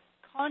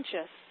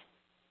conscious,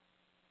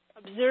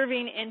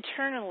 observing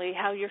internally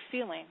how you're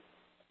feeling.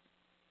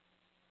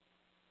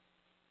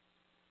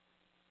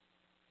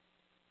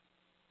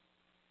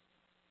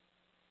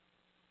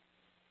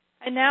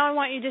 And now I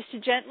want you just to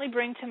gently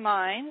bring to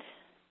mind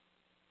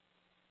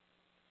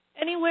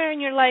anywhere in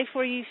your life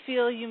where you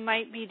feel you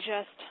might be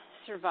just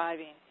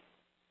surviving.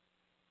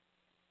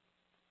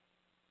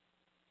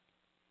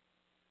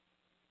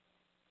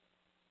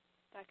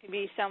 That could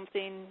be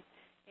something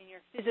in your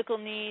physical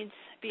needs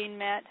being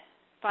met,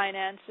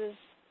 finances,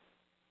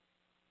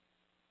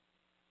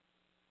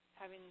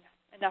 having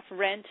enough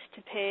rent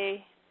to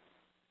pay.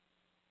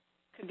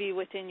 Could be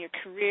within your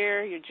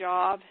career, your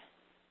job.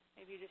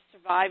 Maybe you're just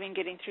surviving,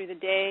 getting through the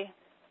day.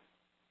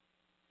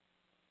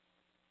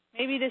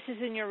 Maybe this is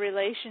in your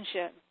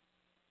relationship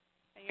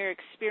and you're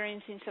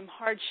experiencing some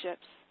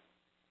hardships.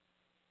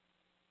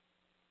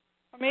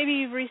 Or maybe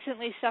you've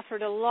recently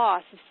suffered a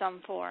loss of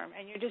some form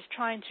and you're just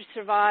trying to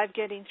survive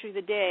getting through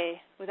the day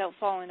without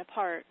falling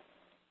apart.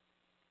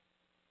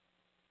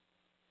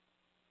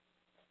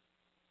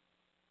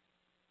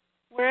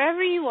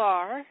 Wherever you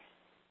are,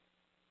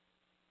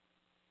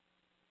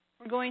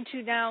 we're going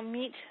to now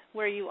meet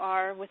where you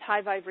are with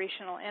high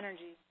vibrational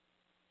energy.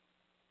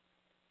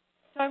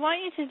 So I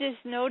want you to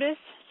just notice,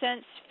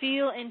 sense,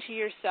 feel into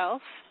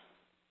yourself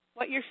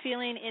what you're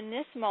feeling in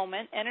this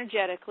moment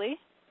energetically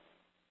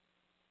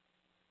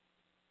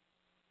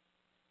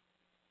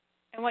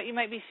and what you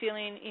might be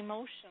feeling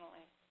emotionally.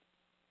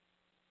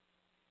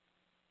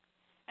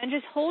 And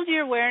just hold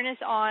your awareness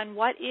on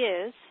what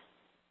is.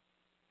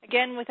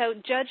 Again, without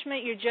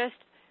judgment, you're just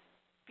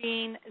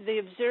being the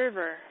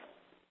observer.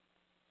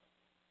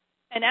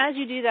 And as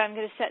you do that, I'm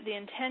going to set the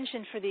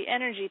intention for the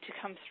energy to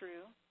come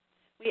through.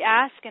 We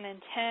ask and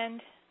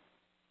intend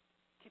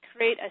to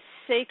create a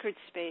sacred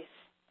space,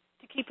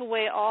 to keep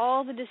away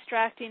all the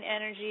distracting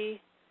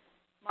energy,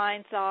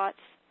 mind thoughts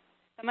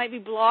that might be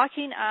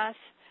blocking us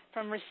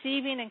from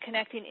receiving and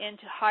connecting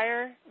into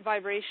higher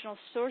vibrational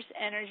source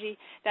energy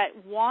that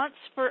wants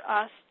for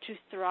us to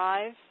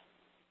thrive,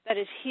 that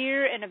is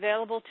here and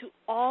available to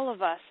all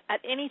of us at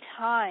any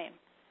time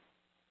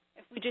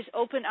if we just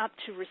open up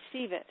to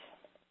receive it.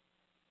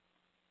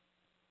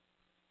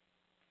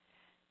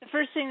 The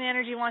first thing the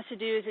energy wants to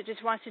do is it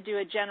just wants to do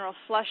a general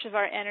flush of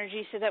our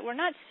energy so that we're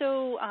not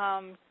so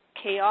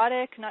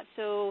chaotic, not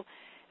so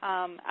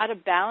out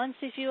of balance,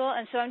 if you will.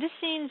 And so I'm just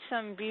seeing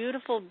some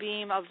beautiful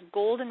beam of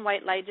golden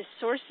white light just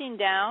sourcing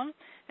down,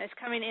 and it's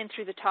coming in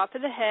through the top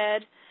of the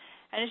head,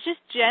 and it's just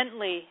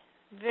gently,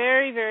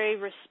 very, very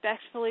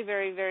respectfully,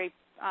 very, very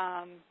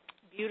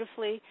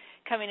beautifully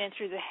coming in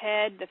through the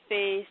head, the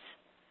face,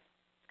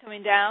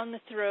 coming down the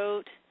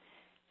throat.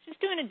 Just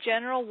doing a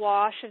general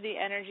wash of the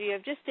energy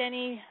of just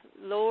any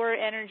lower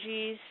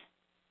energies.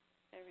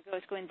 There we go.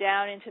 It's going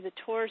down into the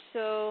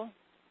torso,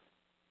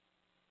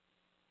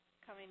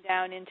 coming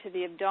down into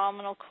the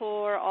abdominal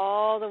core,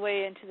 all the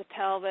way into the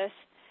pelvis,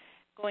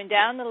 going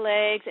down the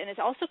legs, and it's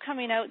also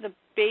coming out the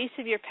base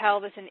of your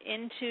pelvis and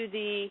into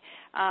the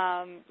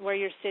where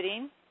you're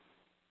sitting.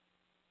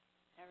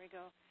 There we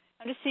go.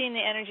 I'm just seeing the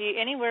energy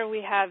anywhere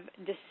we have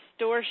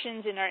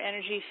distortions in our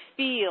energy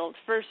field,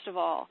 first of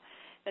all,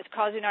 that's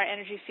causing our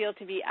energy field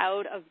to be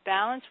out of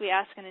balance. We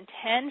ask and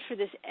intend for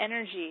this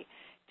energy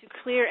to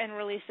clear and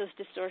release those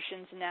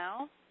distortions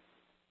now.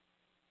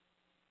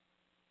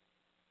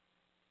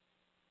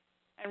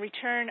 And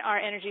return our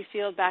energy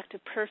field back to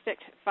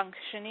perfect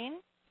functioning.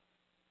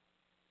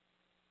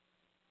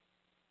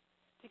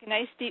 Take a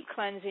nice deep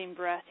cleansing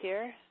breath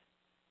here.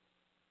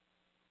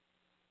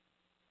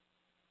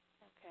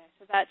 Okay,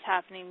 so that's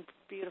happening.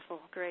 Beautiful,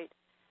 great.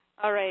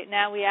 All right,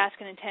 now we ask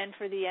and intend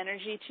for the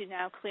energy to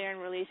now clear and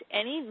release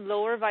any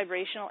lower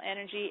vibrational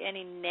energy,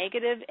 any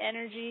negative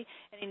energy,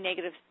 any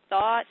negative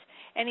thoughts,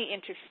 any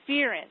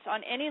interference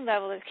on any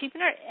level that's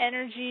keeping our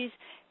energies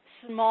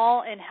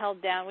small and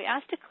held down. We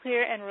ask to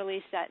clear and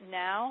release that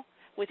now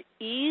with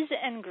ease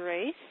and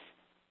grace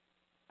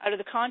out of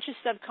the conscious,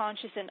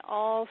 subconscious, and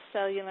all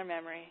cellular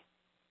memory.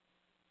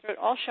 Throughout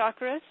all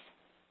chakras,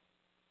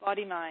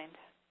 body, mind.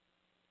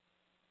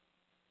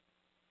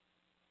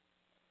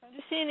 I'm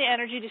just seeing the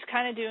energy just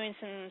kind of doing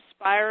some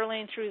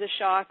spiraling through the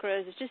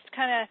chakras. It's just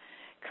kind of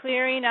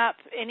clearing up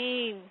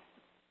any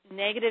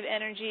negative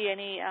energy,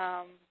 any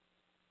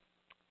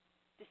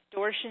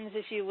distortions,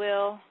 if you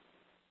will.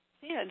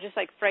 You know, just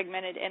like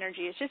fragmented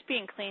energy. It's just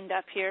being cleaned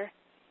up here.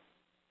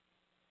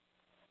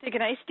 Take a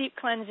nice deep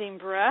cleansing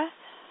breath.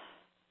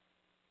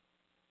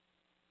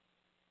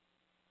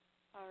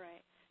 All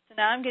right. So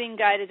now I'm getting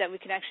guided that we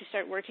can actually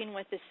start working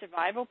with this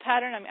survival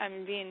pattern.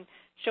 I'm being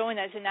shown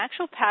that it's an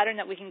actual pattern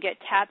that we can get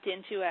tapped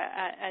into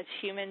as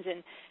humans,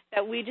 and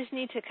that we just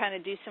need to kind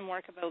of do some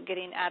work about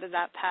getting out of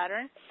that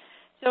pattern.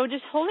 So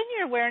just holding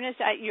your awareness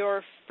at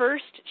your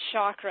first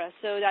chakra,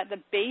 so that the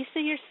base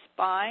of your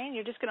spine,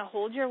 you're just going to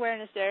hold your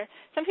awareness there.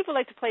 Some people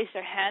like to place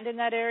their hand in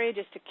that area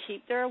just to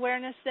keep their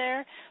awareness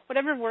there.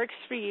 Whatever works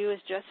for you is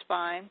just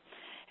fine.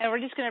 And we're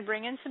just going to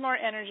bring in some more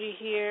energy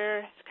here.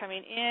 It's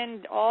coming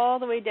in all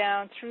the way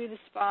down through the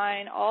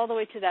spine, all the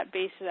way to that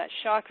base of that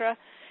chakra.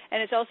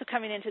 And it's also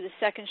coming into the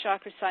second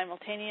chakra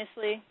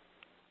simultaneously.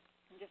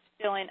 I'm just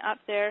filling up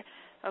there.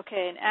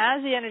 Okay, and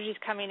as the energy is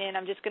coming in,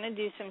 I'm just going to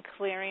do some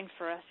clearing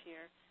for us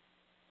here.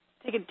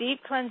 Take a deep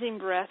cleansing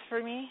breath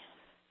for me.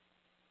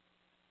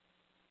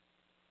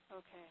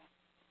 Okay.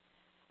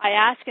 I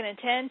ask and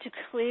intend to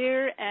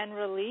clear and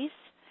release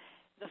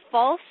the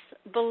false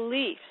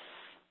beliefs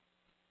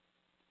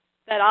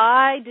that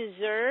I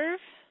deserve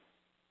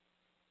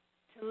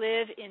to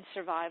live in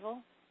survival.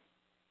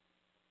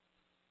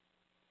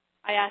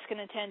 I ask and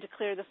intend to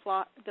clear the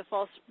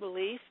false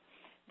belief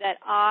that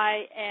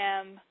I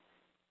am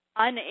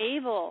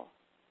unable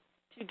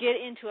to get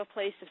into a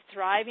place of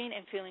thriving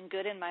and feeling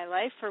good in my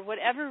life for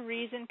whatever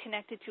reason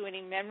connected to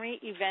any memory,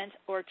 event,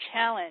 or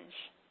challenge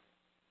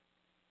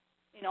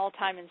in all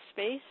time and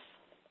space.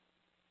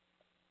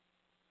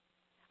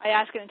 I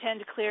ask and intend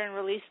to clear and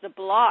release the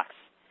blocks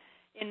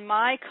in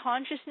my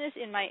consciousness,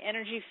 in my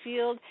energy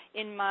field,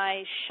 in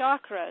my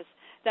chakras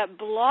that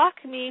block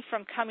me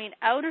from coming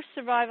out of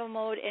survival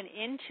mode and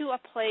into a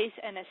place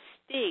and a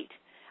state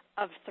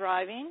of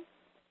thriving.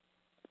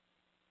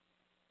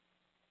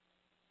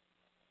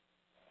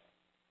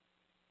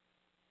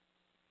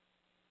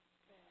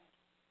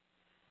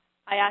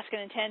 I ask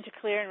and intend to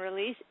clear and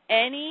release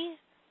any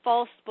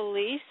false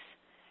beliefs,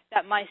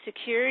 that my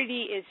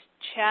security is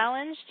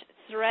challenged,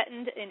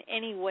 threatened in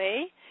any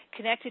way,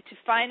 connected to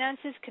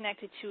finances,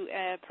 connected to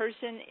a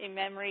person, a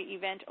memory,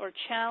 event, or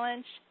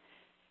challenge,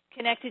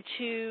 connected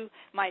to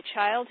my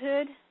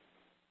childhood.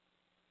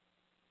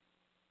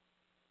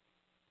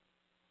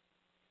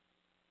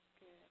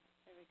 Good.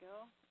 There we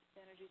go.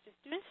 This energy is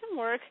just doing some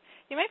work.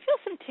 You might feel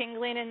some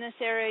tingling in this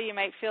area. You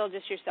might feel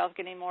just yourself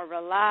getting more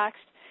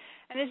relaxed.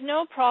 And there's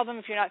no problem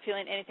if you're not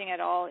feeling anything at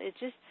all. It's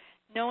just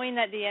knowing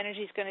that the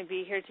energy is going to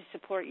be here to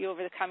support you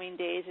over the coming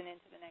days and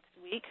into the next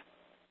week.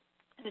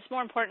 And it's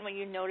more important what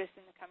you notice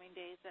in the coming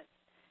days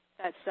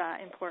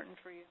that's important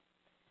for you.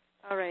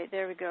 All right,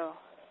 there we go.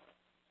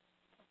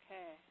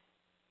 Okay.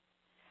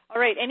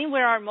 All right,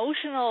 anywhere our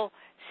emotional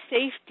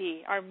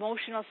safety, our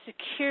emotional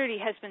security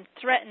has been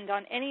threatened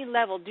on any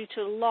level due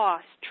to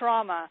loss,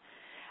 trauma,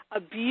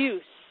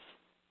 abuse,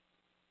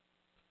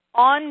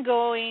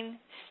 ongoing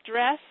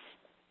stress,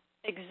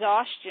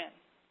 exhaustion,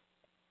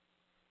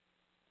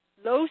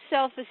 low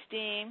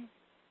self-esteem,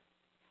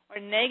 or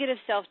negative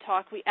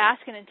self-talk, we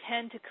ask and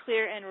intend to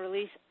clear and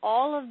release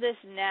all of this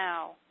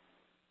now,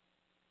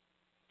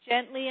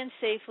 gently and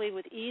safely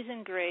with ease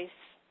and grace,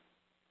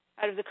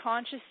 out of the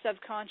conscious,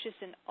 subconscious,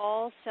 and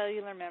all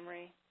cellular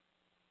memory.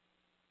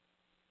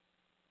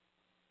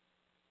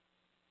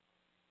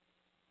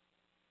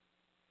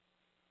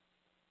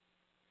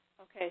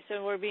 Okay,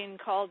 so we're being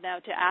called now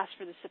to ask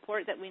for the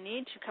support that we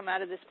need to come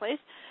out of this place.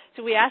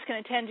 So we ask and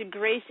intend to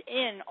grace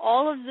in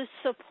all of the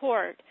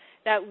support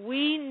that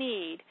we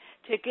need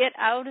to get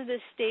out of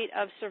this state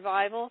of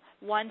survival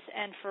once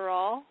and for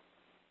all,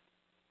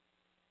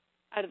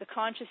 out of the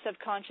conscious,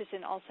 subconscious,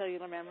 and all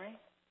cellular memory.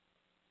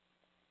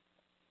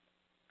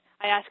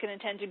 I ask and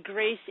intend to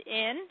grace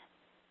in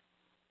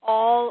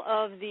all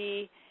of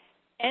the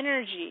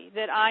energy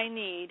that I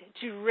need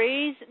to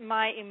raise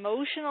my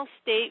emotional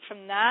state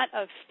from that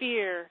of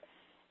fear,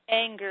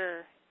 anger,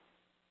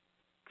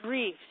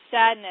 grief,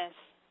 sadness,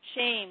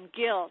 shame,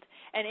 guilt,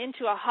 and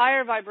into a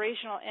higher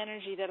vibrational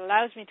energy that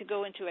allows me to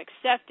go into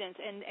acceptance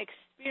and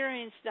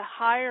experience the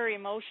higher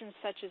emotions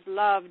such as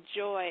love,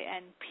 joy,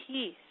 and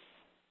peace.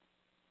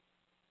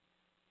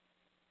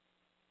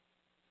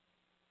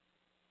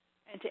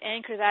 And to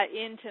anchor that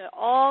into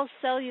all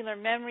cellular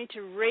memory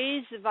to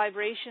raise the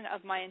vibration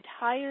of my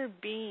entire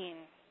being.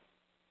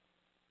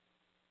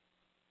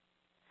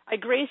 I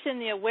grace in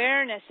the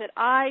awareness that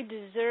I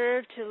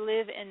deserve to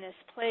live in this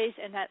place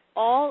and that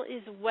all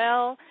is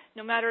well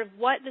no matter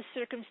what the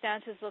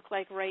circumstances look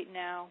like right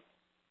now.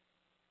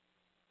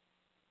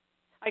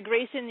 I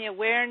grace in the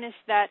awareness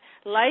that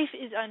life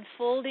is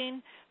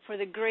unfolding for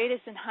the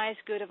greatest and highest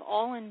good of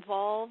all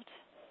involved.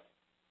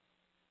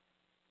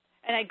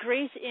 And I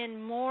grace in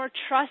more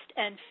trust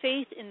and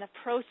faith in the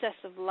process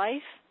of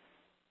life.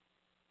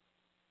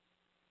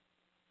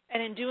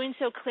 And in doing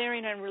so,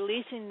 clearing and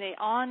releasing the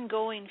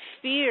ongoing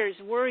fears,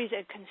 worries,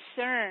 and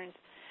concerns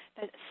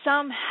that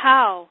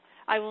somehow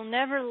I will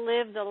never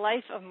live the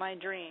life of my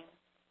dream.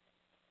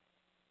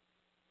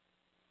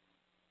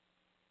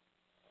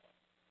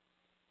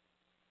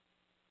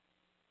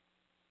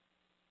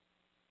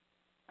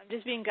 I'm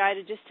just being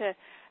guided just to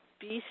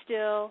be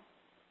still,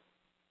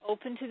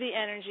 open to the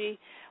energy.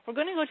 We're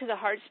going to go to the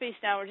heart space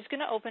now. We're just going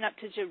to open up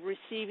to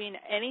receiving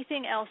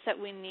anything else that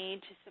we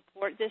need to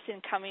support this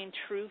in coming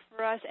true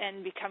for us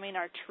and becoming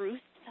our truth.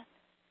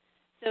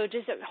 So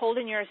just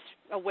holding your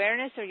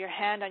awareness or your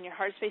hand on your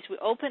heart space, we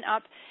open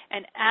up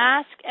and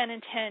ask and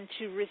intend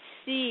to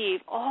receive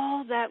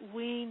all that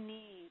we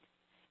need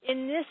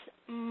in this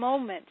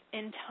moment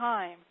in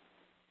time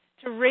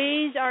to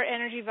raise our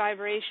energy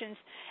vibrations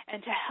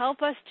and to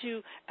help us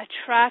to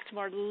attract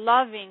more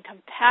loving,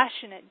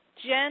 compassionate,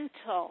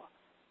 gentle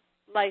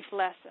life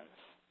lessons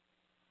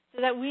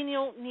so that we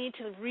don't need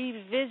to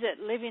revisit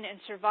living in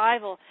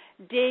survival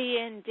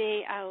day in,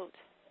 day out.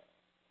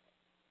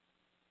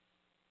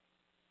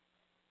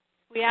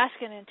 We ask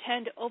and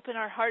intend to open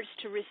our hearts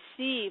to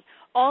receive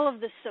all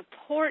of the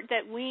support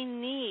that we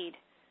need,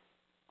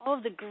 all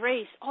of the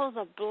grace, all of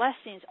the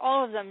blessings,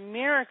 all of the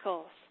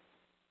miracles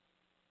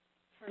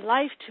for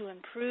life to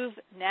improve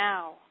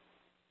now,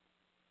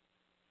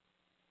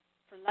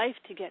 for life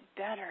to get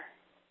better,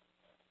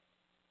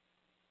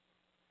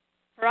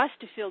 for us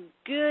to feel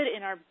good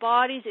in our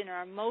bodies, in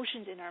our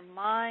emotions, in our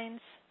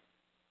minds,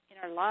 in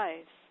our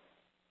lives.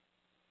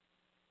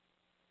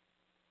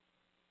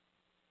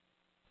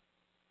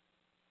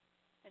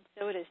 And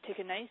so it is. Take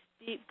a nice,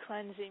 deep,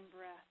 cleansing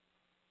breath.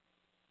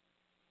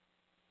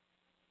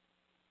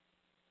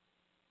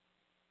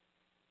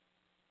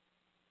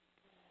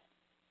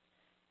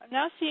 I'm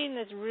now seeing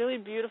this really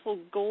beautiful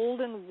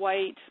golden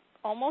white,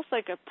 almost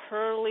like a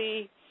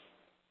pearly,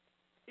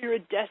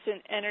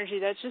 iridescent energy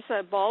that's just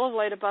a ball of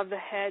light above the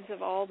heads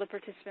of all the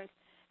participants.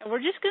 And we're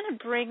just going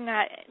to bring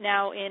that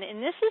now in.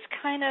 And this is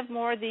kind of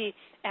more the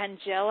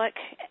angelic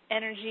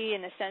energy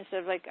in the sense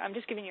of, like, I'm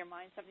just giving your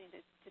mind something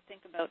to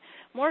think about.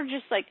 More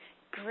just like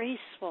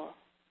graceful,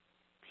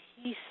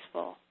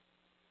 peaceful,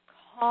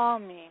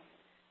 calming,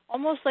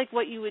 almost like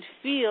what you would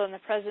feel in the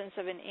presence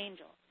of an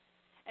angel.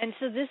 And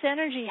so this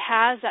energy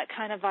has that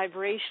kind of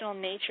vibrational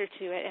nature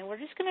to it, and we're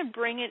just going to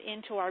bring it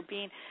into our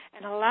being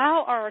and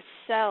allow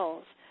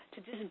ourselves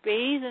to just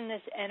bathe in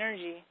this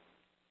energy,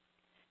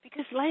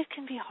 because life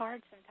can be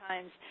hard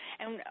sometimes.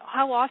 And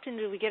how often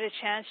do we get a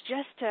chance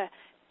just to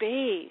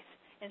bathe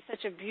in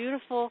such a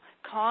beautiful,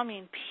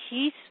 calming,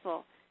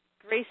 peaceful,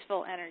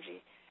 graceful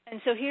energy?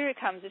 And so here it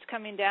comes. It's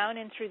coming down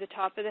in through the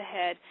top of the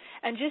head.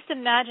 And just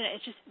imagine it.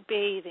 It's just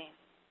bathing.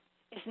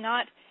 It's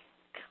not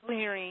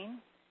clearing.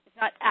 It's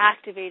not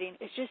activating.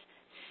 It's just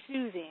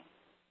soothing.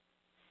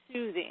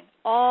 Soothing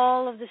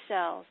all of the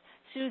cells.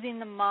 Soothing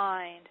the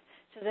mind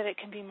so that it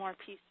can be more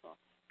peaceful.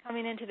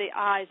 Coming into the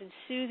eyes and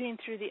soothing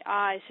through the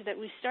eyes so that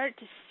we start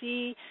to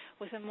see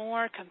with a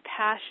more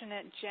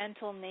compassionate,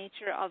 gentle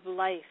nature of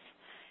life.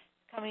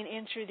 Coming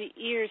in through the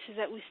ears so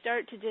that we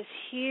start to just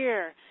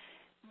hear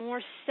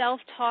more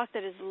self-talk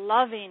that is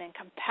loving and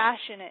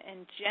compassionate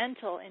and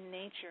gentle in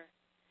nature.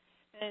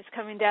 And it's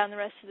coming down the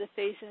rest of the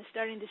face and it's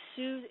starting to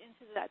soothe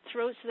into that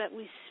throat so that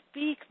we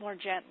speak more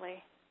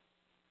gently,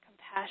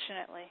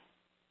 compassionately.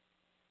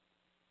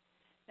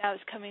 Now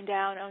it's coming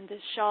down on the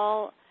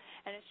shawl,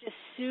 and it's just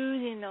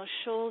soothing those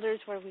shoulders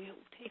where we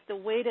take the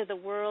weight of the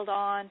world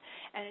on,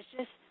 and it's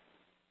just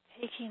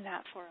taking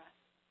that for us,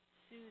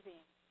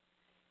 soothing.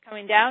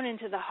 Coming down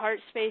into the heart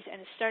space,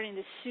 and it's starting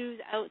to soothe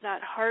out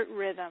that heart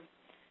rhythm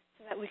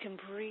so that we can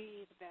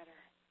breathe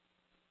better,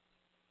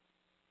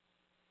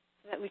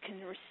 so that we can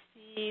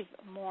receive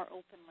more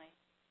openly,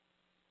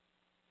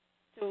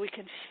 so we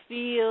can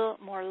feel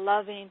more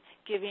loving,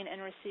 giving,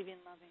 and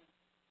receiving loving.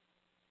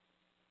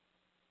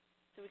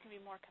 So we can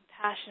be more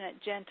compassionate,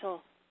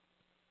 gentle,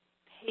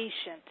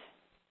 patient,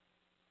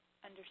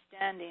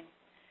 understanding.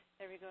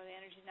 There we go. The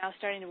energy is now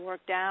starting to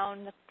work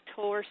down the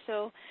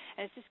torso,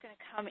 and it's just going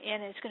to come in,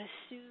 and it's going to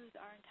soothe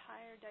our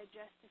entire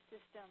digestive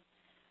system,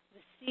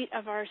 the seat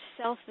of our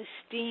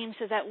self-esteem,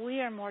 so that we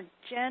are more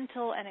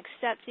gentle and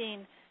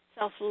accepting,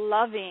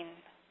 self-loving,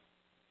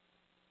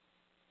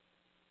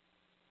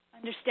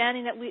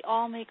 understanding that we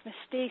all make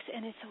mistakes,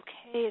 and it's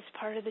okay. It's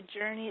part of the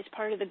journey. It's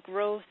part of the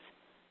growth.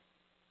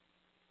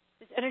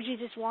 This energy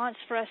just wants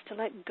for us to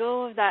let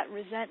go of that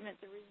resentment,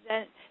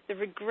 the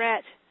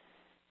regret.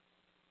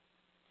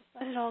 Just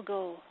let it all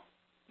go.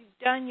 You've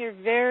done your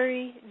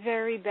very,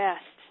 very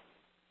best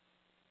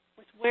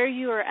with where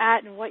you are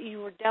at and what you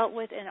were dealt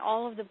with and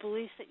all of the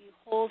beliefs that you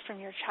hold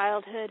from your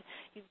childhood.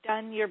 You've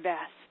done your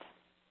best.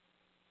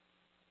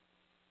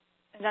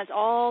 And that's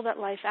all that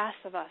life asks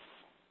of us.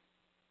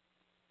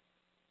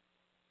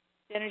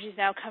 The energy is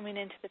now coming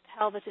into the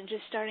pelvis and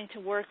just starting to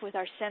work with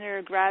our center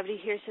of gravity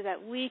here so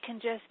that we can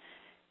just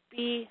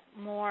be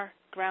more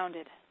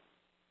grounded,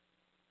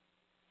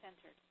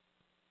 centered.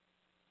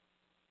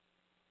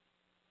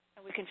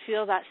 And we can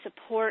feel that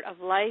support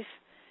of life,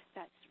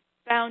 that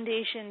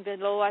foundation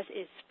below us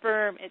is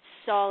firm, it's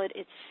solid,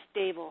 it's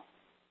stable.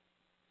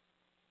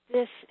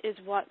 This is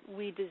what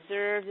we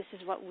deserve, this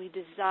is what we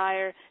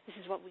desire, this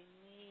is what we need.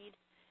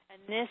 And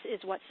this is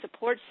what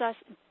supports us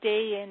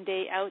day in,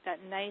 day out, that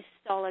nice,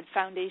 solid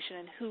foundation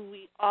in who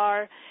we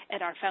are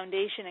and our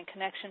foundation and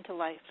connection to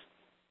life.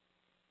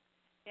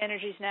 The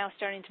energy is now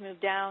starting to move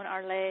down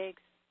our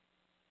legs.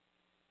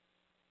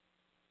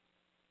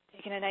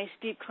 Taking a nice,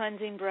 deep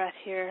cleansing breath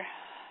here.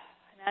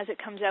 And as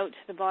it comes out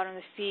to the bottom of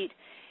the feet,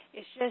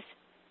 it's just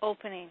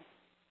opening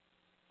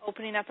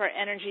up our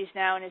energies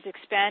now, and is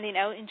expanding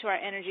out into our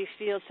energy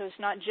field, so it's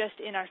not just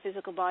in our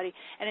physical body,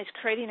 and it's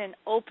creating an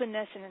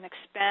openness and an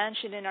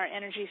expansion in our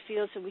energy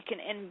field so we can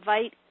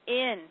invite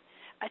in,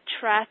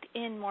 attract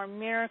in more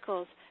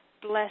miracles,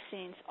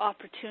 blessings,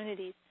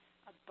 opportunities,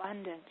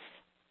 abundance.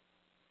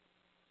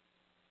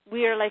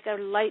 We are like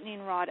a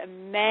lightning rod, a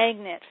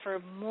magnet for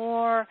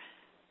more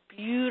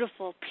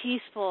beautiful,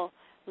 peaceful,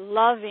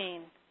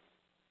 loving,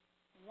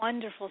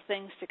 wonderful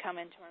things to come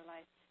into our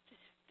life.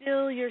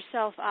 Fill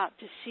yourself up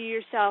to see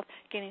yourself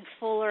getting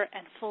fuller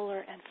and fuller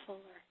and fuller.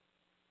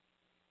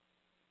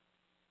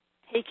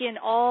 Take in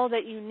all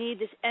that you need.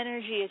 This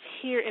energy is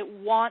here. It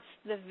wants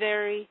the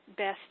very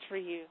best for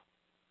you.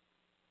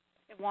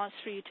 It wants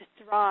for you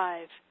to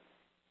thrive.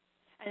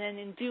 And then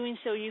in doing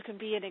so, you can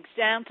be an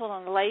example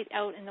and light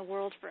out in the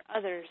world for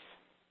others,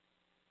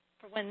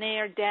 for when they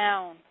are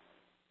down,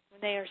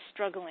 when they are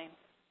struggling.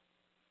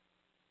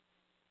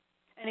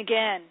 And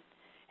again,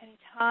 any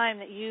time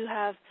that you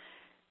have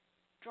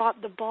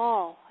drop the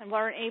ball and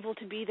weren't able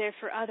to be there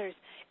for others,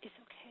 it's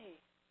okay.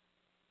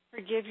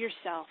 Forgive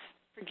yourself.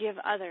 Forgive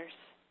others.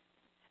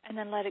 And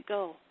then let it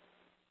go.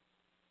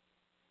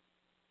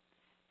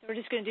 So we're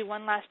just going to do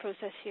one last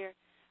process here.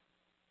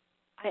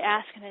 I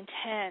ask and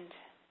intend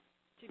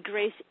to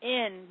grace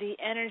in the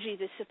energy,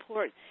 the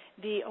support,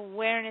 the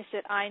awareness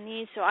that I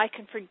need so I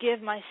can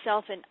forgive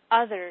myself and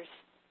others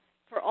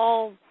for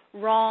all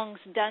wrongs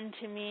done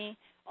to me,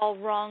 all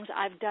wrongs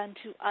I've done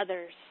to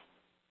others,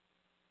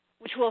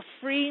 which will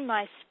free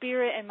my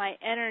spirit and my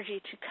energy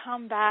to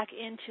come back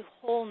into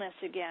wholeness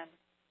again.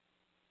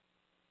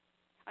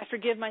 I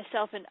forgive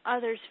myself and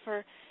others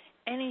for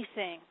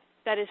anything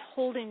that is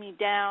holding me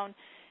down,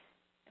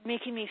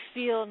 making me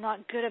feel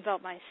not good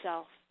about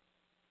myself.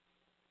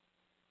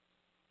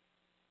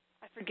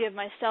 forgive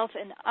myself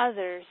and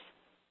others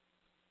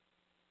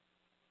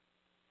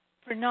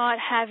for not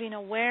having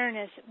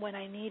awareness when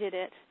I needed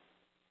it,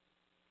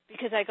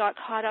 because I got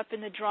caught up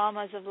in the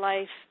dramas of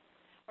life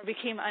or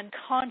became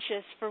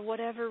unconscious for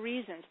whatever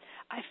reasons.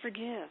 I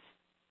forgive.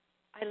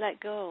 I let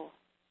go.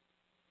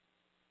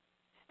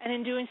 And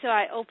in doing so,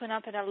 I open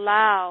up and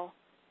allow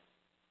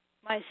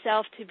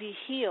myself to be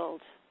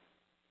healed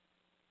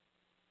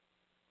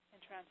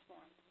and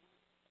transformed.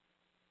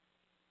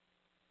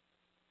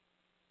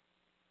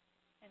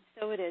 And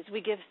so it is.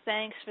 We give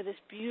thanks for this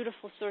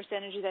beautiful source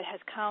energy that has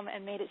come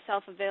and made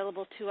itself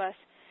available to us,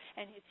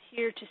 and it's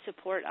here to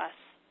support us.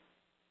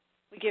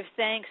 We give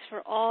thanks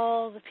for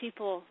all the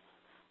people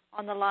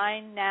on the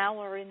line now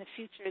or in the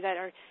future that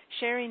are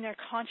sharing their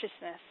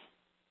consciousness,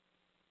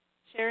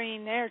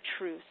 sharing their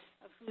truth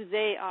of who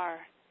they are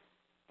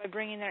by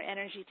bringing their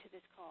energy to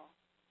this call.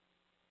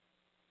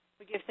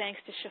 We give thanks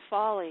to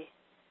Shefali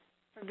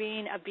for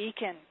being a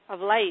beacon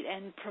of light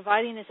and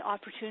providing this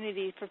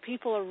opportunity for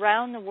people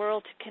around the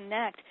world to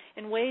connect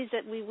in ways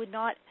that we would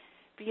not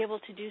be able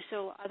to do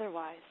so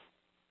otherwise.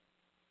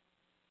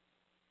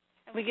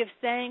 And we give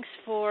thanks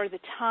for the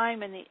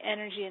time and the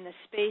energy and the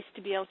space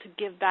to be able to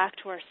give back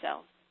to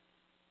ourselves.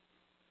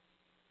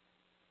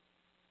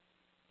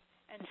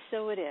 And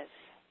so it is.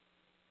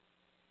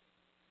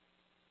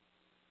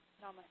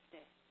 Namaste.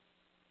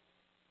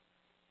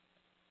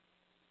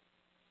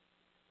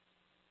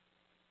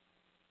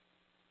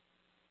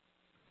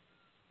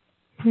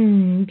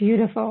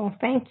 Beautiful.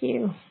 Thank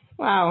you.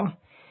 Wow.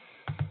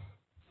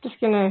 Just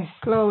going to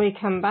slowly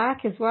come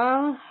back as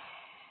well.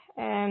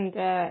 And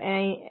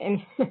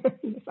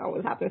this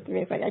always happens to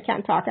me. It's like I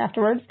can't talk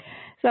afterwards.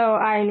 So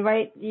I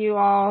invite you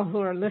all who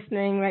are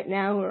listening right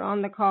now, who are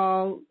on the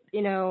call,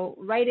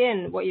 write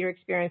in what you're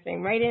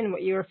experiencing, write in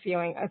what you're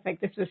feeling. I think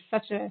this was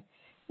such a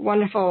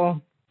wonderful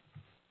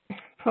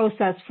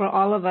process for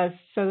all of us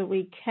so that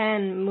we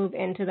can move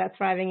into that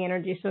thriving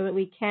energy, so that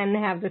we can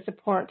have the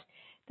support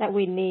that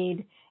we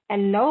need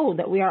and know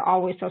that we are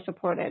always so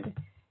supported.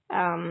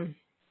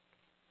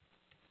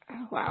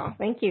 Wow.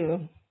 Thank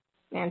you,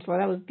 Angela.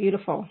 That was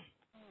beautiful.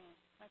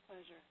 My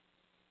pleasure.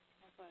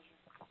 My pleasure.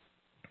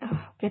 Oh,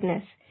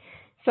 goodness.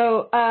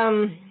 So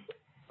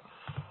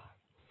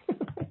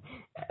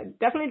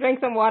definitely drink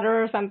some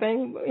water or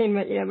something.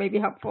 May be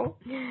helpful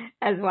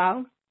as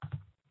well.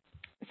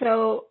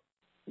 So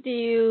do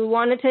you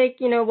want to take,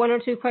 one or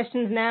two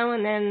questions now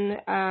and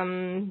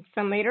then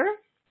some later?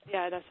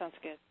 Yeah, that sounds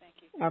good. Thank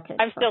you. Okay.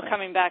 I'm still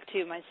coming back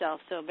to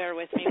myself, so bear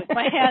with me with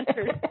my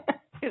answers.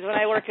 Because when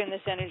I work in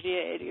this energy,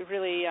 it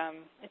really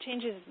it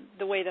changes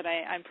the way that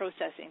I'm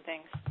processing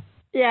things.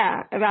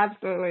 Yeah,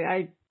 absolutely.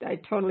 I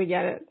totally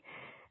get it.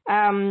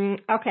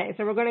 Okay,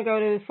 so we're going to go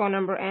to the phone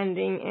number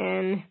ending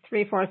in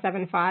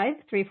 3475.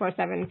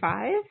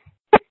 3475.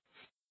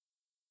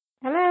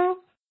 Hello.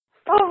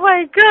 Oh,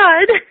 my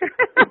God.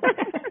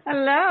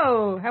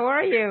 Hello. How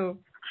are you?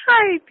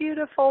 Hi,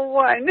 beautiful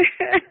one.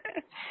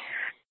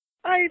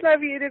 I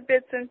love you to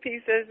bits and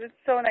pieces. It's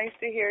so nice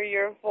to hear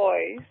your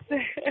voice.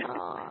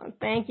 Oh,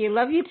 thank you.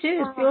 Love you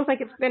too. It feels like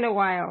it's been a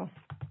while.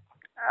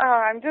 Oh,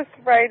 I'm just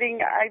writing.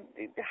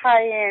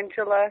 Hi,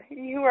 Angela.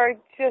 You are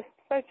just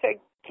such a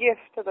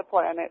gift to the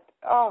planet.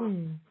 Oh.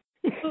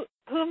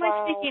 Who am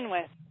I speaking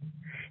with?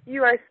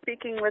 You are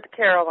speaking with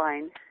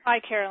Caroline. Hi,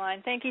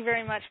 Caroline. Thank you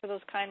very much for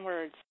those kind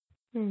words.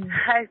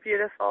 Hi,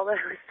 beautiful. That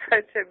was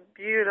such a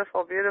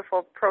beautiful,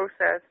 beautiful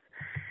process.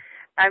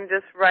 I'm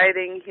just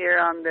writing here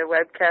on the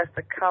webcast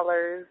the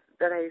colors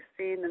that I've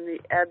seen and the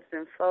ebbs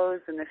and flows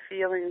and the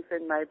feelings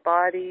in my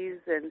bodies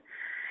and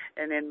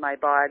in my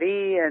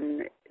body,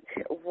 and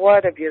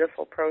what a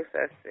beautiful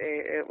process.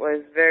 It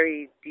was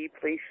very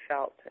deeply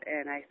felt,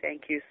 and I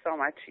thank you so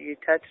much. You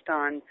touched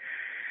on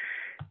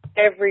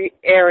every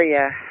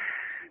area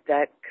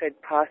that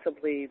could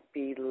possibly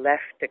be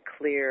left to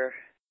clear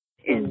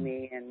in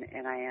me,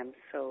 and I am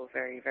so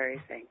very,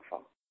 very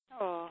thankful.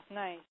 Oh,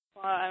 nice.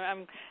 Well,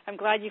 I'm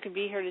glad you could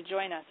be here to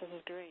join us. This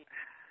is great.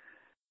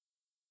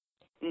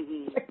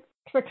 Mm-hmm.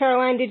 For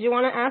Caroline, did you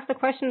want to ask the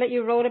question that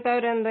you wrote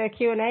about in the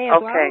Q&A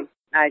as well? Okay.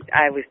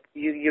 I was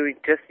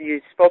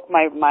you spoke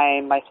my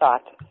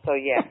thought. So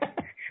yes.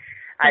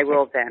 I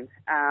will then.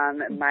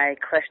 My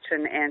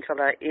question,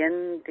 Angela,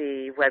 in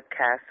the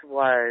webcast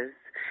was,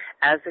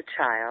 as a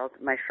child,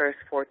 my first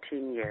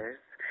 14 years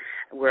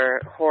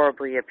were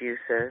horribly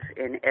abusive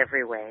in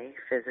every way,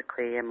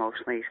 physically,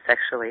 emotionally,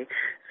 sexually.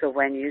 So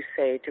when you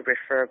say to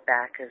refer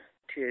back as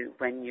to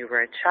when you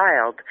were a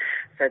child,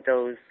 for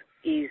those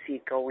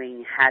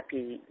easygoing,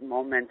 happy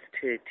moments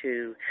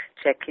to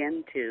check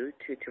into,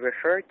 to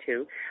refer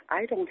to,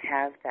 I don't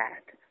have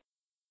that.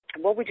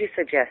 What would you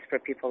suggest for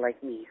people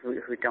like me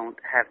who don't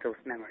have those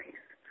memories?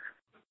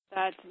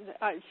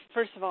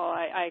 First of all,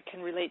 I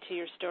can relate to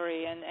your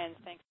story, and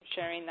thanks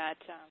for sharing that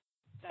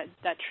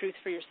truth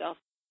for yourself.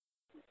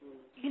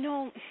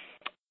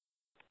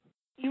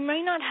 You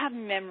may not have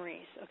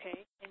memories,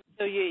 okay? And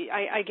so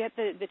I get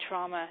the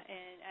trauma,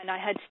 and I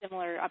had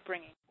similar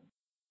upbringing.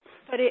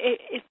 But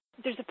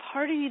there's a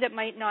part of you that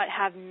might not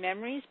have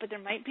memories, but there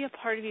might be a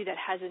part of you that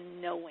has a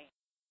knowing.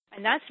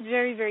 And that's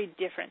very, very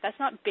different. That's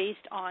not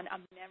based on a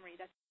memory.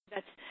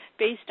 That's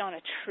based on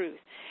a truth.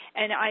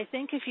 And I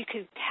think if you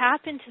could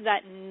tap into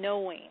that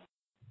knowing,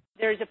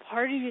 there's a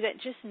part of you that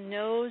just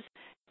knows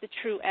the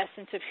true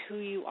essence of who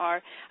you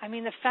are. I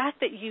mean, the fact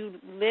that you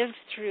lived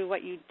through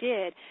what you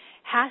did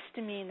has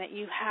to mean that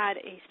you had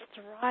a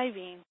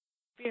thriving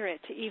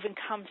spirit to even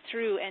come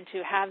through and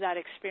to have that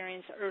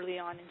experience early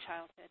on in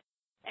childhood.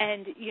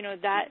 And, you know,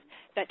 that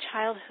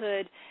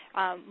childhood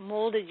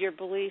molded your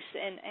beliefs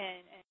and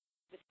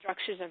the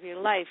structures of your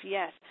life,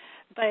 yes,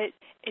 but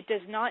it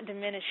does not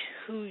diminish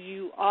who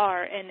you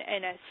are.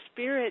 And a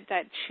spirit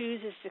that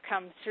chooses to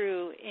come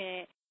through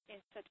in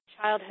such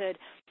childhood,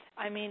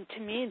 I mean,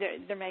 to me,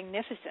 they're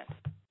magnificent.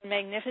 They're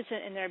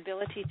magnificent in their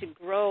ability to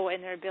grow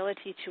and their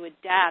ability to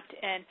adapt,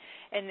 and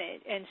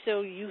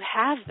so you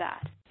have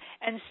that.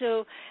 And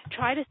so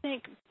try to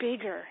think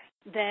bigger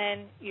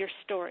than your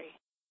story,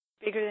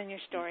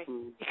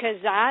 because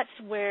that's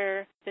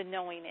where the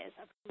knowing is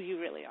of who you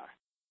really are.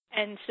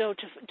 And so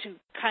to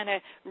kind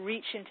of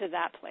reach into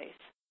that place.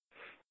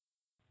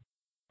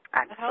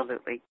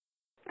 Absolutely.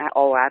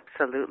 Oh,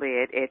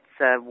 absolutely.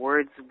 It's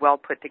words well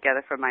put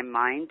together for my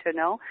mind to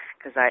know,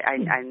 because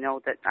I know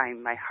that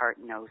my heart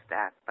knows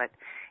that. But,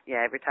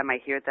 yeah, every time I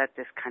hear that,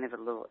 there's kind of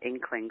a little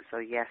inkling. So,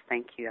 yes,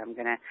 thank you. I'm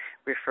going to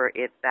refer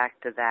it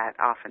back to that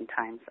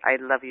oftentimes. I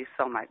love you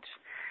so much.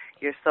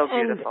 You're so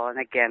beautiful. And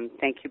again,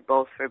 thank you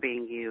both for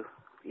being you.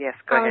 Yes,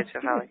 go ahead,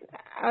 Shefali.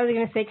 I was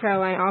going to say,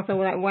 Caroline, also,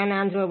 when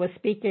Angela was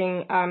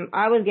speaking,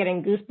 I was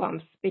getting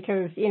goosebumps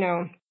because, you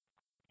know,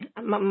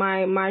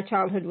 my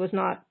childhood was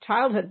not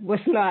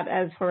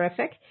as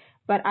horrific,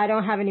 but I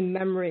don't have any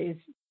memories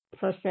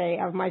per se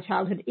of my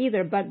childhood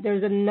either. But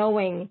there's a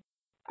knowing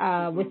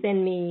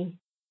within me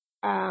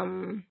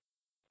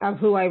of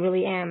who I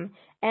really am,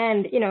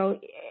 and you know,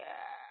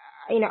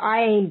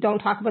 I don't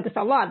talk about this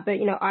a lot, but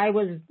you know, I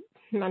was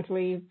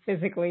mentally,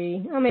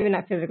 physically, well, maybe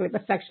not physically,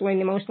 but sexually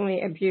and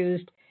emotionally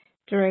abused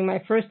during my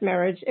first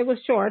marriage. It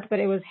was short, but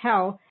it was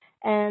hell,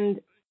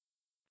 and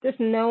just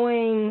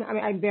knowing, I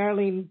mean, I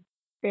barely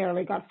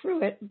got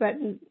through it, but,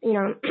 you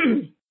know,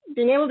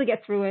 being able to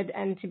get through it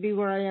and to be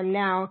where I am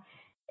now,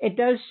 it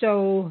does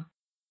show,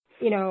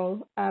 you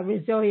know,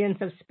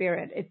 resilience of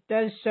spirit. It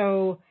does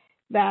show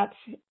that,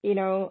 you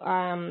know,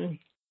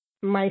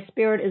 my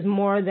spirit is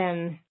more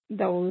than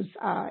those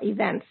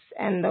events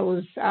and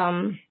those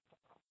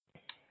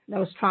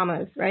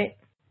traumas, right?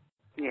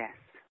 Yes.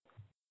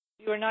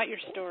 You are not your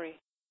story.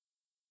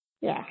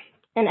 Yeah.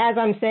 And as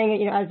I'm saying it,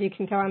 you know, as you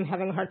can tell, I'm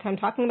having a hard time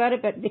talking about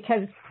it, but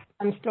because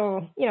I'm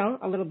still, you know,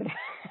 a little bit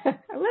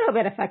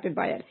affected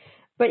by it.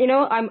 But, you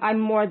know, I'm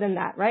more than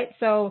that, right?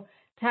 So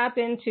tap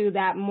into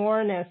that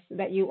moreness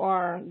that you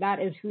are. That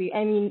is who you,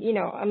 I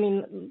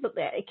mean,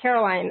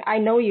 Caroline, I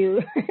know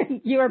you.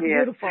 You are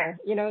beautiful. Yes.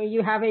 You know,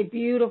 you have a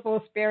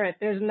beautiful spirit.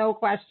 There's no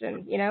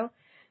question, you know.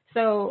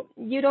 So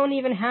you don't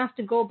even have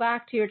to go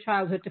back to your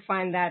childhood to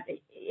find that.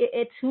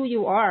 It's who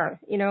you are,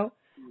 you know.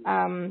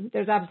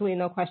 There's absolutely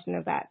no question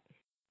of that.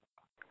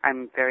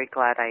 I'm very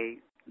glad I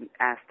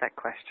asked that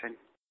question.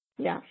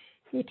 Yeah,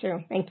 me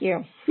too. Thank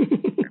you.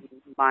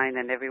 Mine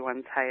and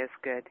everyone's highest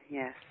good.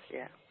 Yes,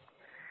 yeah.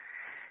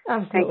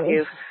 Absolutely. Thank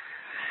you.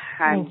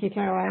 Thank you,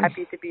 Caroline.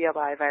 Happy to be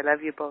alive. I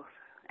love you both.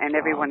 And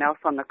everyone else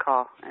on the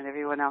call.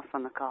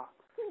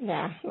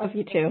 Yeah, love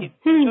you too.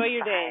 Enjoy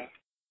your day.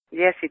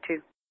 Yes, you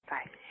too.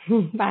 Bye.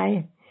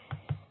 Bye.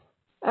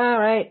 All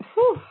right.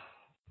 Whew.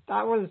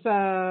 That was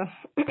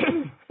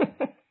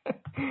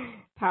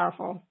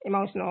powerful,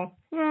 emotional.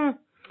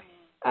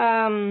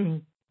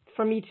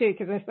 For me too,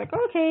 because it's like,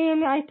 okay,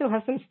 and I still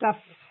have some stuff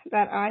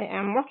that I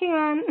am working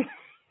on.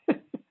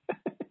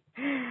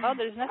 Oh,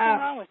 there's nothing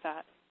wrong with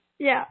that.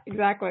 Yeah,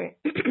 exactly.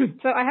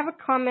 So I have a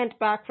comment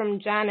back from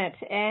Janet,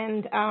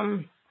 and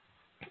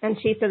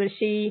she said that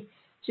she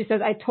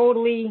says, I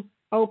totally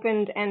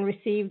opened and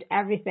received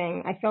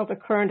everything. I felt a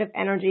current of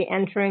energy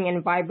entering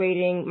and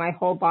vibrating my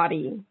whole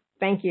body.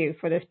 Thank you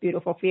for this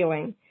beautiful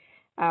feeling.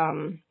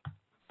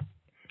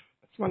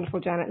 It's wonderful,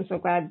 Janet. I'm so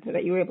glad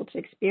that you were able to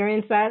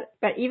experience that.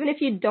 But even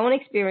if you don't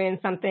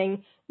experience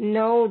something,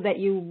 know that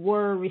you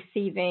were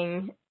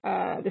receiving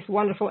this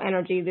wonderful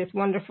energy, this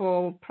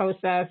wonderful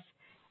process,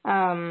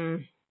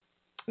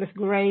 this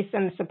grace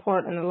and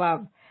support and the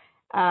love.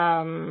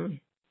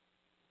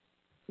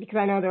 Because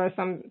I know there are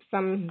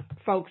some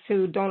folks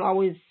who don't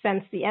always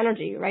sense the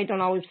energy, right?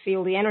 Don't always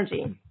feel the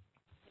energy.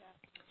 Yeah,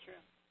 that's true.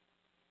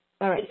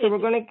 All right, so we're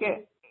going to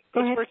get... Go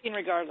ahead. It's working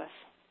regardless.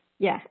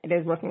 Yeah, it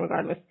is working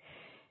regardless.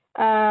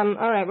 All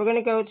right, we're going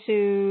to go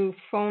to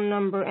phone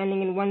number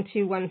ending in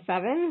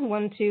 1217.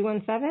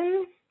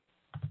 1217.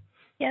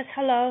 Yes,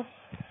 hello.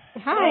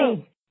 Hi.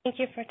 Hello. Thank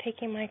you for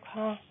taking my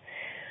call.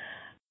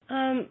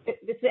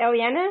 This is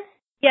Eliana?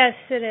 Yes,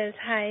 it is.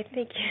 Hi,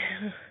 thank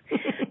you.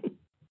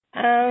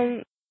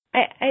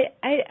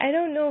 I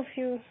don't know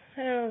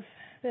if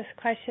this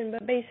question,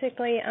 but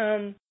basically,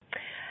 I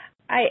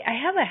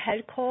have a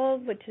head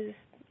cold, which is,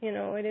 you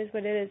know, it is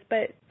what it is.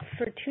 But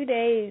for 2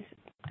 days,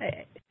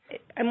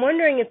 I'm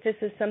wondering if this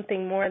is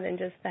something more than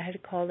just the head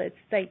cold. It's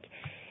like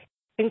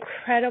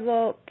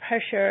incredible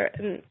pressure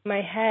in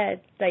my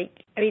head. Like,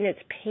 I mean, it's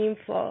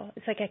painful.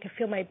 It's like I could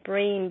feel my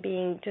brain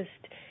being just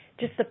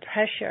the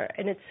pressure,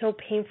 and it's so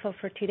painful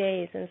for 2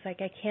 days. And it's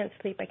like I can't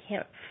sleep, I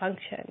can't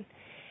function.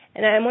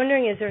 And I'm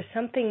wondering, is there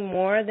something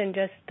more than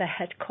just the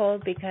head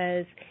cold?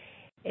 Because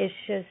it's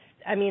just,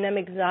 I mean, I'm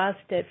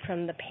exhausted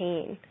from the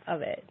pain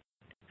of it.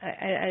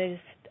 And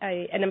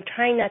I'm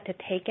trying not to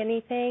take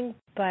anything,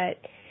 but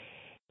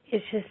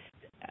it's just,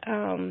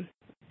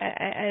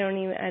 I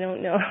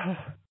don't know.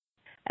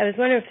 I was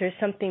wondering if there's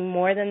something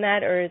more than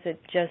that, or is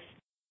it just,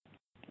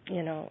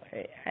 you know,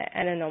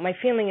 I don't know. My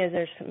feeling is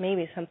there's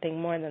maybe something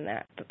more than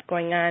that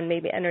going on,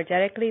 maybe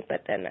energetically,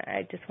 but then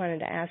I just wanted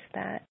to ask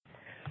that.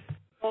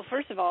 Well,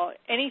 first of all,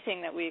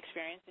 anything that we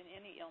experience in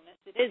any illness,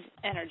 it is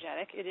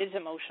energetic, it is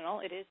emotional,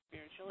 it is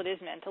spiritual, it is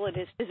mental, it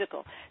is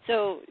physical.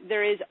 So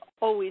there is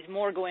always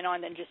more going on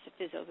than just a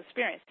physical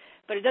experience.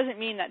 But it doesn't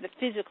mean that the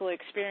physical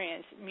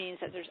experience means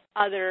that there's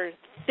other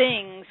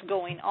things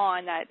going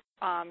on that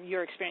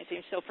you're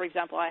experiencing. So, for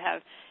example, I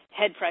have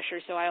head pressure,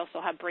 so I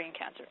also have brain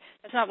cancer.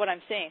 That's not what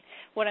I'm saying.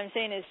 What I'm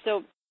saying is,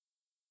 so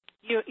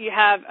you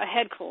have a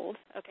head cold,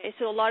 okay,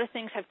 so a lot of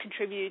things have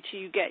contributed to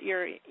you get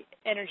your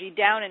energy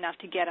down enough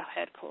to get a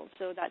head cold.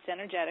 So that's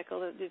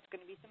energetical. There's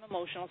going to be some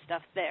emotional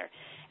stuff there.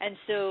 And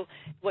so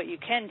what you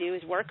can do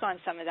is work on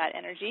some of that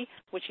energy,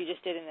 which you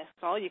just did in this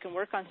call. You can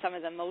work on some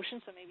of the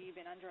emotions, so maybe you've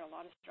been under a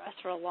lot of stress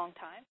for a long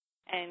time,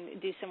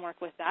 and do some work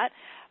with that.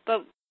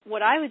 But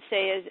what I would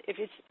say is if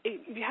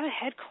you have a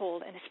head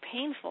cold and it's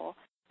painful,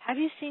 have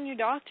you seen your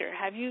doctor?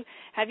 Have you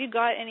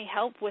got any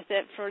help with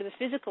it for the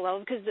physical level?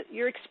 Because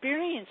you're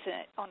experiencing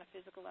it on a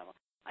physical level.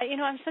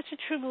 I'm such a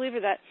true believer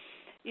that,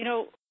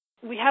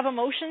 we have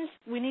emotions,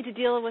 we need to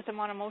deal with them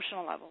on an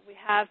emotional level. We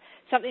have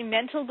something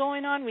mental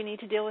going on, we need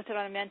to deal with it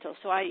on a mental,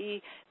 so i.e.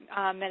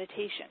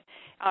 meditation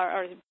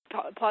or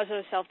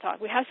positive self-talk.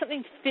 We have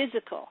something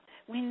physical.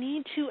 We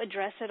need to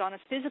address it on a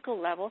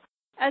physical level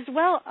as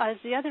well as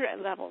the other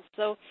levels.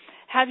 So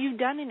have you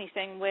done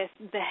anything with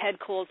the head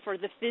cold for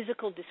the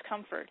physical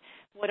discomfort?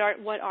 What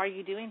are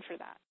you doing for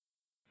that?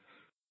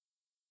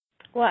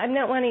 Well, I'm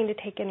not wanting to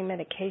take any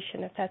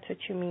medication, if that's what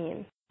you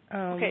mean.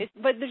 Okay,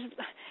 but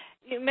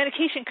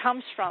medication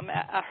comes from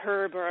a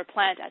herb or a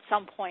plant at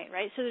some point,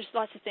 right? So there's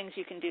lots of things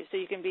you can do. So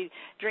you can be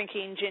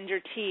drinking ginger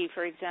tea,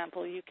 for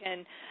example. You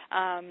can,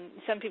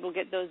 some people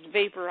get those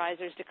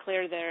vaporizers to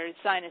clear their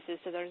sinuses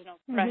so there's no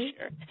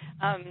pressure.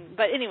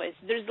 But anyways,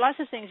 there's lots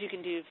of things you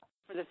can do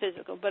for the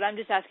physical. But I'm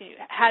just asking you,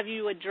 have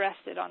you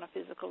addressed it on a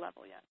physical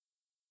level yet?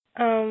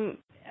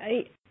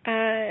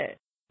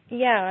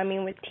 Yeah, I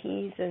mean with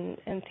teas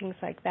and things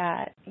like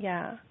that,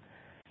 yeah.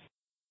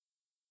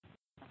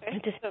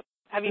 Okay. So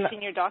have you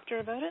seen your doctor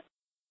about it?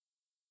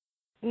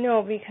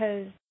 No,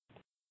 because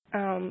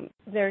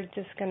they're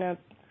just going to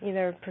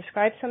either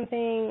prescribe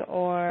something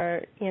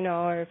or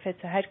if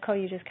it's a head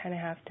cold, you just kind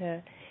of have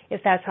to,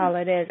 if that's all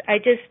it is.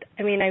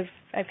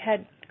 I've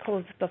had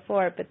colds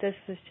before, but this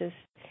is just,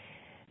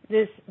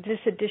 this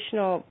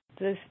additional,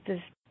 this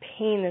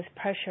pain, this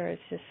pressure is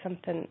just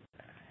something,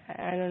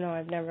 I don't know,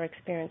 I've never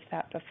experienced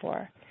that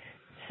before.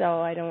 So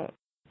I don't,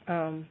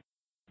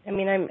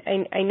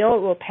 I know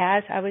it will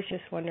pass. I was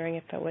just wondering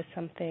if it was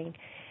something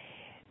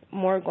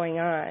more going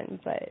on.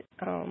 But,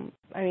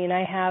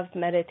 I have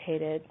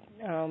meditated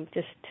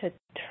just to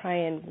try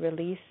and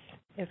release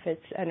if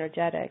it's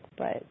energetic,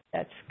 but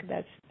that's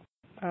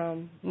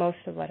most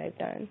of what I've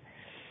done.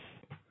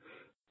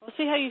 We'll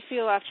see how you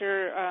feel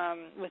after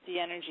with the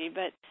energy,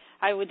 but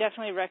I would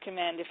definitely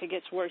recommend, if it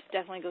gets worse,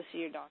 definitely go see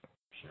your doctor.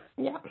 Sure.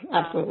 Yeah,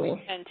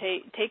 absolutely. And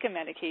take a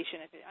medication.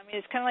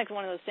 It's kind of like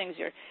one of those things.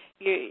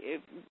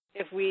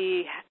 If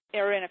we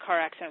are in a car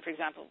accident, for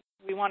example,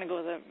 we want to go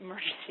to the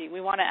emergency.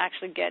 We want to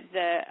actually get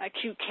the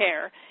acute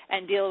care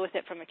and deal with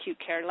it from acute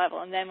care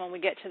level. And then when we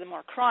get to the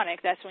more chronic,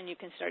 that's when you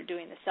can start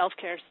doing the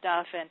self-care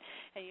stuff and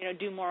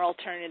do more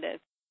alternative.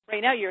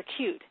 Right now you're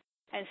acute,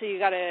 and so you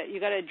got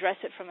to address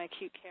it from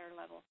acute care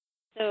level.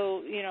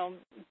 So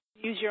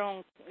use your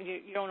own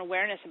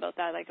awareness about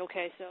that. Like,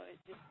 okay, so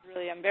it's just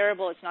really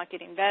unbearable. It's not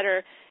getting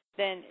better.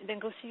 Then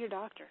go see your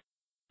doctor.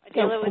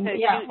 Deal with it,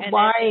 and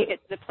then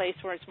get to the place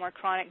where it's more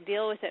chronic.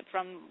 Deal with it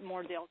from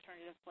more the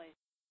alternative place.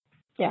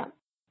 Yeah,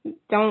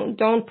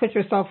 don't put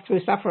yourself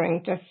through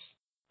suffering just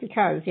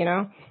because,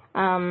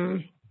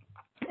 And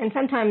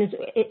sometimes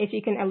if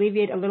you can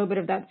alleviate a little bit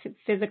of that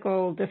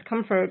physical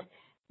discomfort,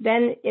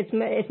 then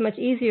it's much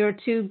easier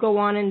to go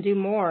on and do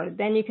more.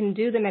 Then you can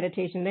do the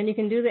meditation. Then you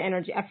can do the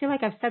energy. I feel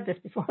like I've said this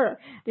before.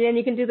 Then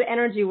you can do the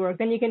energy work.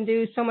 Then you can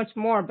do so much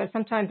more. But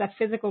sometimes that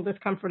physical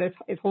discomfort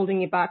is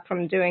holding you back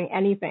from doing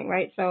anything,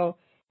 right? So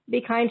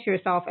be kind to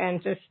yourself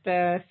and just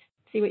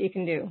see what you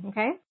can do,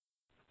 okay?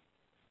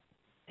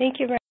 Thank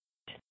you very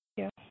much.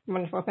 Yeah.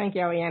 Wonderful. Thank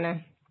you,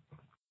 Eliana.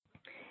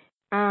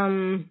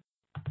 And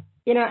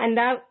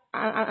that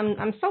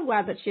I'm so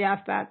glad that she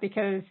asked that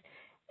because,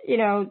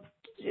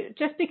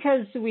 just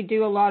because we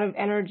do a lot of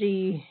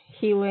energy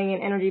healing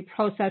and energy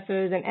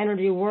processes and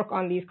energy work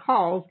on these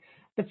calls,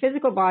 the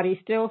physical body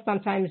still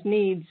sometimes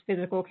needs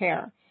physical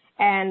care.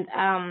 And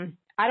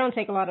I don't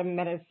take a lot of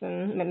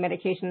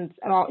medications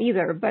at all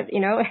either. But,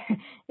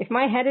 if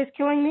my head is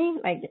killing me,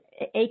 like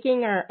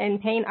aching or in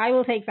pain, I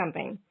will take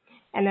something.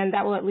 And then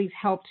that will at least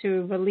help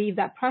to relieve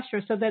that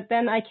pressure so that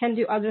then I can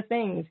do other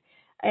things.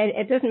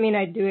 It doesn't mean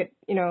I do it,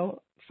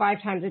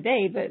 5 times a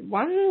day, but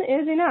one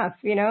is enough,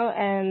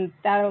 and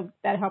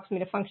that helps me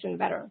to function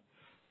better.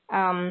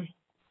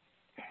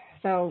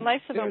 So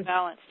life's about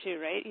balance too,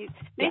 right?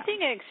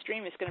 Anything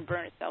extreme is going to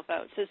burn itself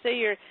out. So say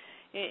you're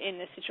in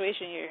this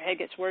situation, your head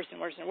gets worse and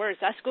worse and worse.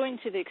 That's going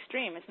to the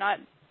extreme. It's not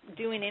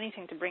doing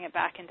anything to bring it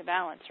back into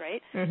balance,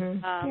 right?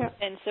 Mm-hmm.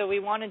 And so we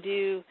want to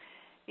do,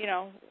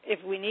 if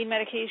we need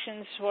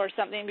medications for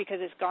something because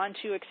it's gone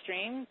too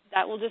extreme,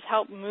 that will just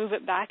help move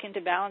it back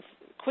into balance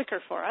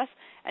quicker for us,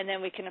 and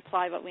then we can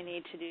apply what we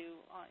need to do,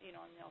 on the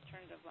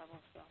alternative level.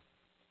 So.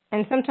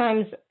 And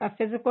sometimes a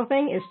physical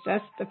thing is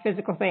just a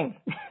physical thing.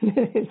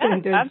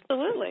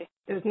 Absolutely.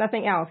 There's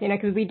nothing else,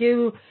 because we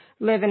do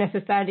live in a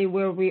society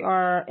where we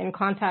are in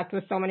contact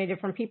with so many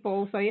different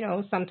people. So,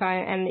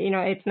 sometimes, and,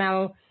 it's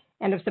now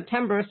end of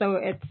September, so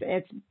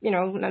it's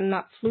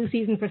not flu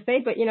season per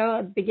se, but, at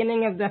the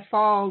beginning of the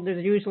fall,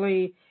 there's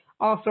usually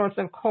all sorts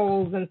of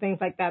colds and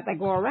things like that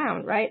go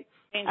around, right?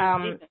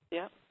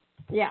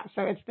 Yeah,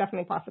 so it's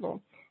definitely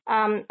possible.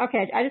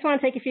 Okay, I just want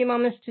to take a few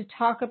moments to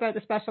talk about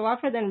the special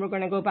offer, then we're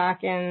going to go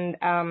back and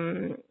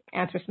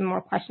answer some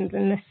more questions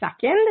in a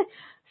second.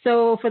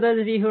 So for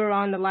those of you who are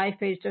on the live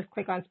page, just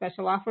click on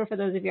special offer. For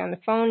those of you on the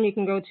phone, you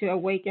can go to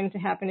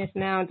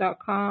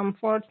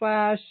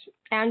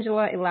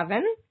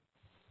awakentohappinessnow.com/Angela11.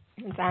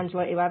 It's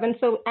Angela11.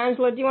 So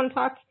Angela, do you want to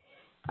talk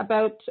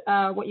about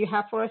what you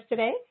have for us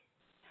today?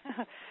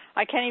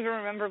 I can't even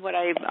remember what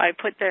I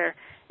put there.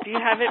 Do you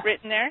have it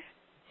written there?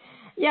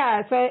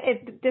 Yeah, so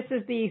this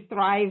is the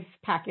Thrive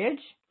package.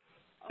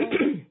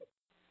 Okay.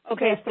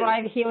 The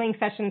Thrive Healing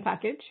Session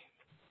package.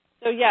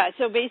 So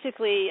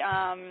basically,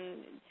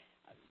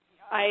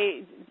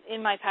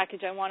 in my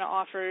package, I want to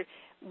offer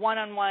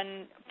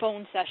one-on-one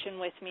phone session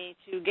with me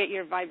to get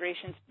your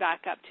vibrations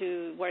back up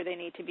to where they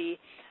need to be.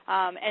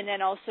 And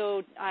then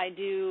also I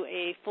do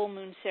a full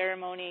moon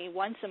ceremony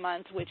once a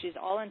month, which is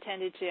all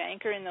intended to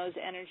anchor in those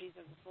energies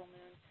of the full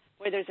moon,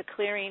 where there's a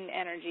clearing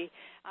energy,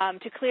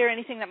 to clear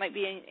anything that might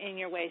be in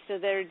your way. So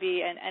there would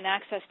be an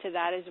access to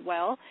that as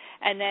well.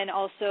 And then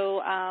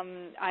also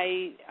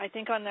I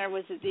think on there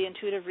was the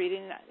intuitive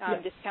reading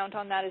discount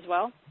on that as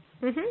well.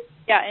 Mm-hmm.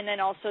 Yeah, and then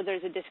also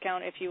there's a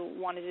discount if you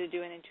wanted to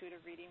do an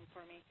intuitive reading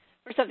for me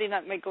for something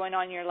that might be going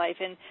on in your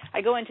life. And I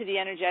go into the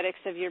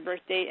energetics of your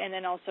birth date and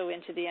then also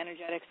into the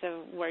energetics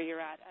of where you're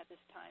at this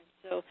time.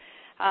 So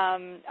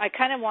I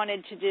kind of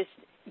wanted to just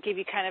give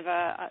you kind of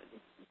a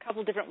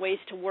couple different ways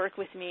to work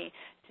with me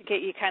to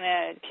get you kind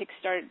of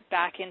kickstart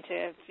back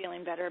into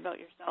feeling better about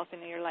yourself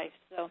and your life.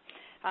 So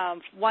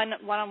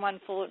one-on-one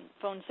full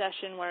phone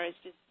session where it's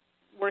just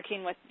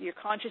working with your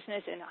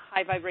consciousness and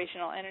high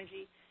vibrational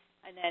energy.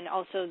 And then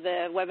also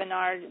the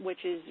webinar,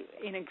 which is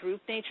in a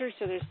group nature,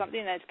 so there's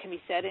something that can be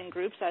said in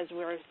groups as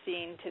we're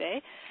seeing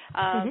today.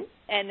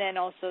 And then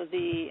also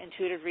the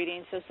intuitive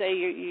reading. So say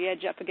you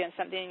edge up against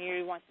something and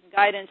you want some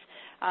guidance,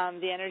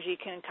 the energy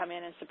can come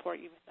in and support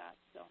you with that.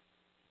 So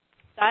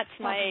that's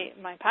my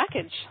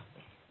package.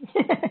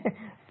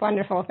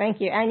 Wonderful,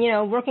 thank you. And,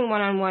 working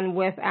one-on-one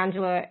with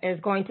Angela is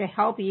going to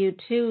help you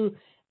to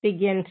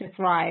begin to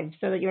thrive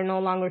so that you're no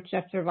longer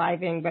just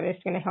surviving, but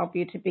it's going to help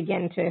you to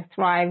begin to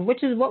thrive,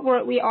 which is what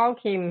we all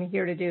came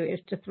here to do, is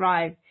to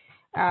thrive.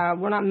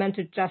 We're not meant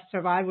to just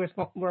survive.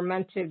 We're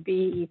meant to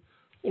be,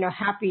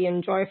 happy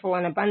and joyful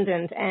and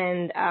abundant.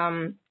 And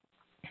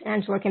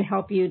Angela can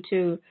help you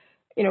to,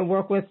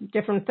 work with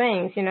different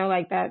things,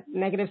 like that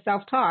negative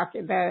self-talk,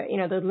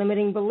 the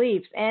limiting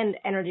beliefs and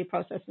energy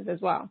processes as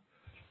well.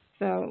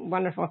 So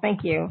wonderful.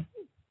 Thank you.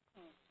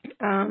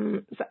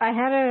 So I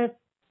had a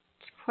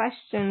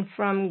question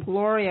from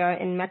Gloria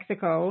in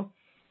Mexico,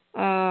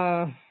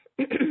 and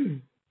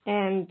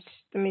let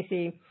me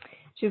see.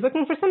 She's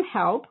looking for some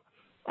help.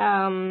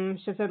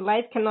 She said,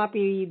 life cannot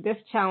be this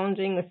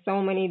challenging with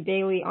so many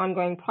daily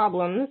ongoing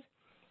problems,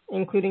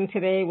 including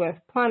today with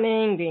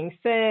plumbing, being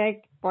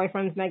sick,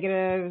 boyfriend's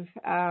negative,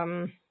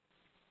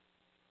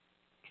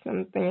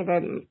 something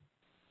about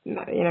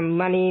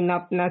money,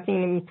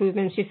 nothing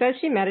improvement. She says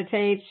she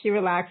meditates, she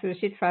relaxes,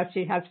 she trusts,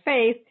 she has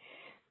faith.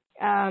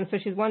 So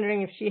she's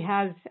wondering if she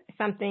has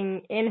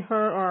something in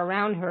her or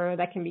around her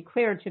that can be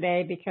cleared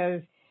today,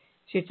 because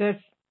she just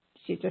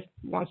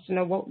wants to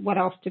know what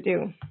else to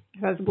do.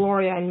 That's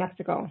Gloria in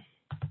Mexico.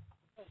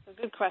 That's a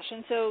good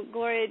question. So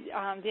Gloria,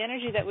 the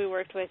energy that we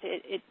worked with,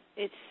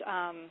 it's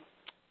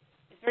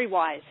very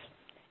wise.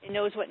 It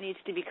knows what needs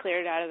to be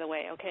cleared out of the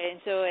way. Okay, and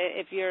so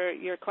if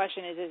your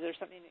question is there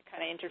something that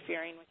kind of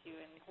interfering with you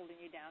and holding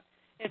you down?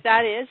 If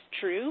that is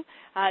true,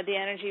 the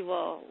energy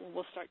will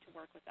start to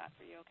work with that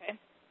for you. Okay.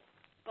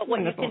 But what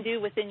Wonderful. You can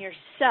do within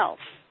yourself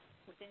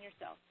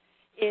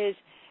is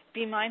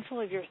be mindful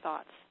of your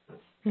thoughts.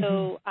 Mm-hmm.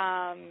 So,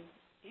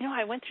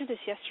 I went through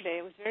this yesterday.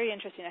 It was very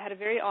interesting. I had a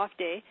very off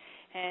day,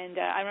 and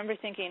I remember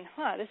thinking,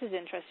 this is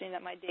interesting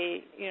that my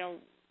day,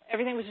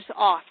 everything was just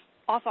off.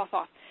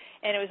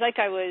 And it was like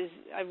I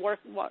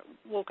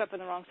woke up on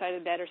the wrong side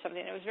of the bed or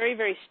something. It was very,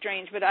 very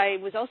strange, but I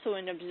was also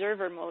in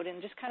observer mode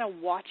and just kind of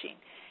watching.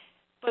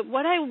 But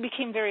what I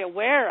became very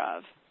aware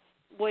of,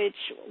 which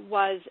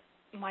was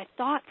my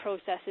thought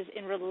processes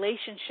in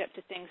relationship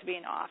to things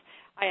being off.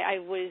 I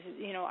was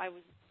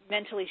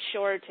mentally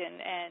short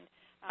and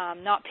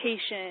not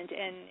patient,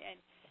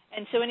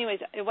 and so anyways,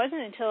 it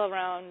wasn't until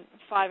around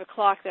 5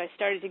 o'clock that I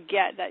started to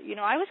get that,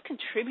 I was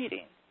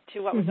contributing to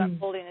what was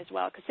unfolding as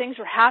well, because things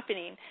were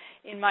happening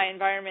in my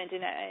environment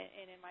and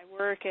in my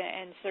work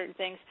and certain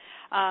things.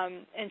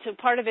 And so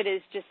part of it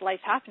is just life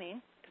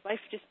happening, because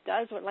life just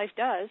does what life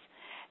does,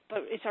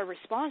 but it's our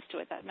response to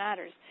it that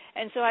matters.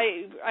 And so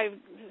I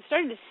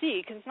started to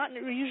see, because it's not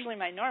usually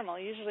my normal.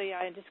 Usually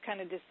I just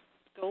kind of just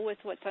go with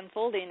what's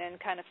unfolding and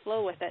kind of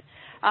flow with it.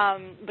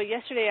 But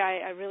yesterday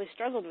I really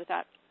struggled with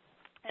that.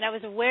 And I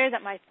was aware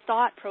that my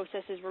thought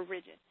processes were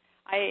rigid.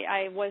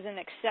 I wasn't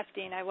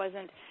accepting. I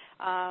wasn't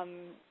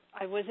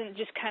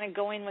just kind of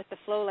going with the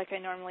flow like I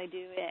normally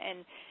do,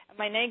 and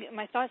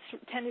my thoughts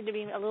tended to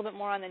be a little bit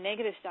more on the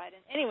negative side.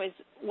 And anyways,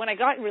 when I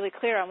got really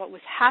clear on what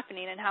was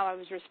happening and how I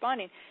was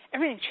responding,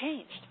 everything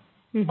changed.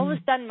 All of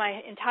a sudden,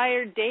 my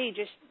entire day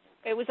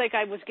it was like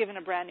I was given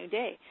a brand new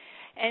day.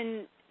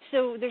 And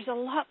so there's a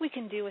lot we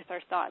can do with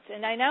our thoughts.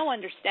 And I now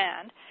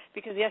understand,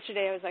 because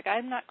yesterday I was like,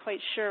 I'm not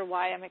quite sure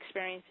why I'm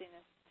experiencing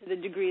this to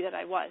the degree that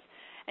I was.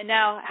 And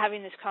now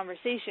having this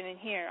conversation in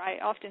here, I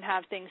often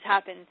have things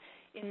happen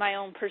in my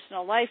own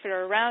personal life that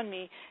are around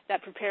me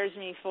that prepares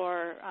me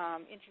for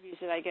interviews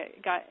that I get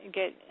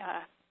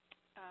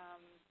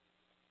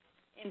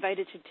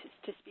invited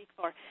to speak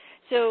for.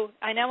 So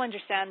I now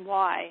understand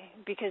why,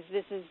 because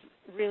this is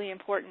really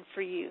important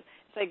for you.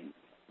 It's like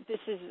this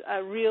is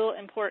a real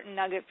important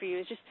nugget for you,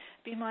 is just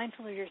be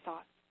mindful of your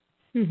thoughts.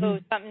 So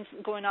something's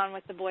going on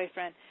with the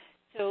boyfriend.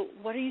 So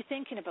what are you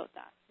thinking about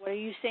that? What are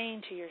you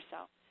saying to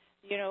yourself?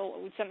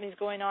 Something's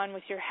going on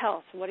with your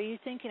health. What are you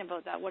thinking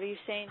about that? What are you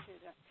saying to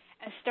yourself?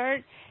 And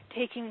start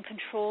taking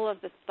control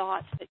of the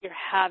thoughts that you're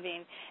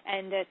having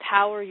and the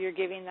power you're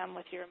giving them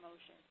with your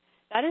emotions.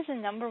 That is the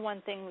number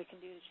one thing we can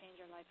do to change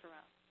our life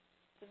around.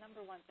 It's the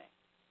number one thing.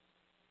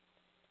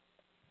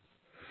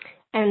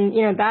 And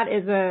that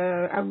is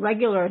a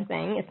regular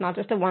thing. It's not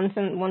just a once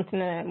in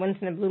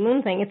a blue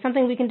moon thing. It's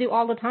something we can do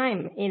all the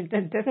time.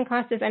 It doesn't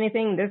cost us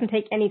anything. It doesn't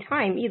take any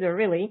time either,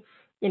 really.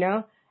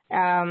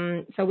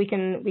 So we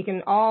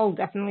can all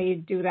definitely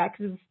do that,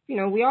 because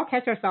we all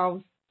catch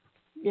ourselves,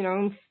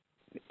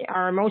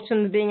 our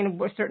emotions being in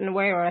a certain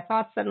way, or our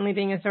thoughts suddenly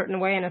being a certain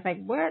way, and it's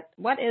like,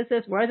 what is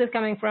this? Where is this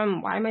coming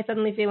from? Why am I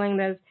suddenly feeling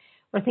this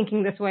or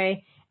thinking this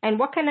way? And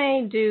what can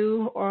I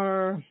do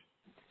or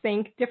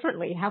think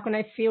differently? How can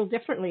I feel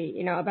differently,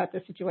 about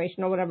the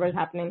situation or whatever is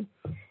happening?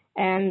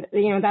 And,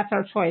 that's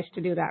our choice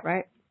to do that,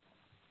 right?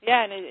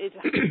 Yeah, and it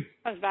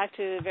comes back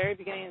to the very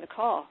beginning of the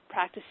call,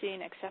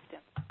 practicing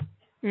acceptance.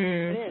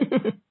 It is.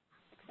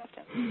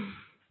 Acceptance.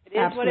 It is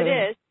Absolutely. What it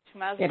is.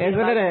 It is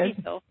what it is.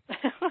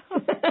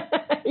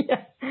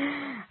 Yeah.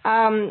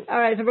 All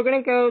right, so we're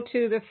going to go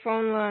to the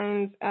phone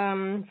lines,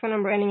 phone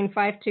number ending in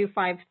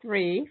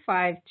 5253,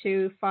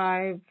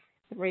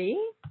 5253.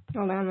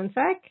 Hold on one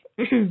sec.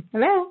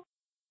 Hello?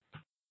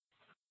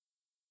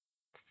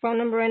 Phone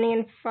number ending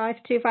in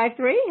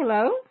 5253,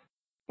 hello?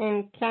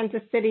 In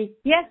Kansas City.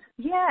 Yes.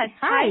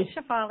 Hi,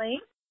 Shefali.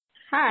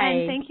 Hi.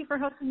 And thank you for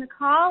hosting the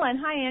call. And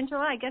hi,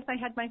 Angela. I guess I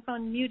had my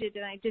phone muted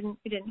and you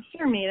didn't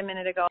hear me a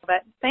minute ago,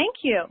 but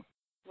thank you.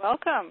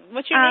 Welcome.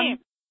 What's your name?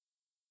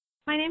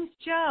 My name's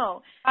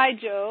Jo. Hi,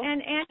 Jo.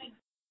 And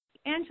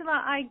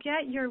Angela, I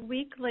get your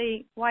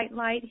weekly white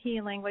light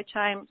healing, which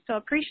I'm so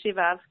appreciative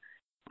of,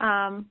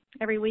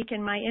 every week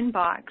in my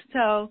inbox.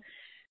 So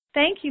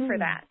thank you for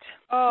that.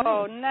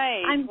 Oh,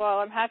 nice. I'm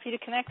happy to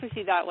connect with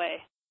you that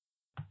way.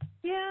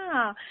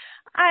 Yeah.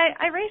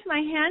 I raised my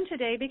hand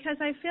today because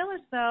I feel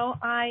as though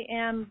I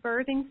am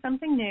birthing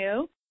something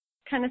new,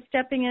 kind of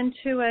stepping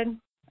into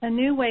a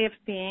new way of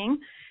being,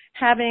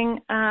 having,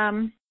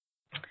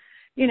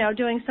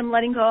 doing some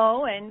letting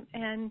go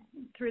and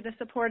through the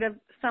support of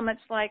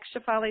summits like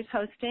Shefali's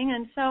hosting.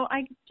 And so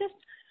I just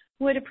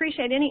would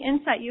appreciate any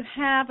insight you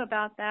have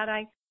about that.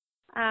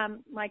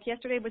 Like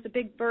yesterday was a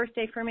big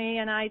birthday for me,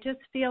 and I just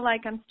feel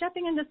like I'm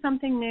stepping into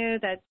something new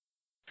that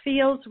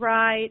feels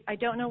right. I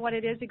don't know what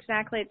it is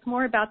exactly. It's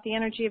more about the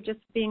energy of just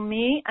being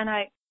me, and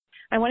I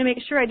want to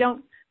make sure I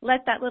don't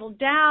let that little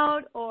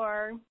doubt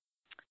or,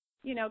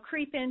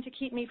 creep in to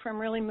keep me from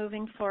really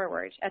moving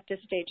forward at this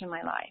stage in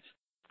my life.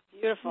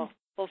 Beautiful.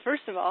 Well,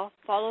 first of all,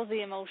 follow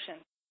the emotion.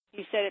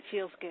 You said it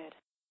feels good.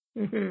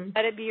 Mm-hmm.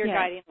 Let it be your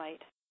guiding light.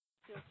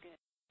 It feels good.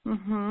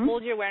 Mm-hmm.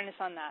 Hold your awareness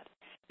on that,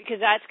 because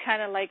that's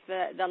kind of like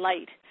the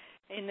light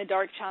in the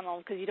dark channel,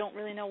 because you don't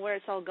really know where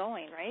it's all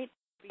going, right?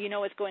 But you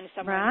know it's going to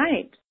somewhere.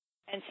 Right.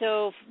 And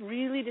so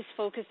really just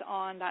focus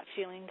on that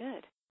feeling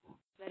good.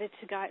 Let it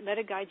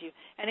guide you.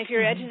 And if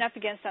you're edging up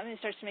against something that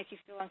starts to make you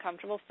feel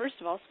uncomfortable, first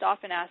of all,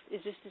 stop and ask,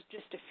 is this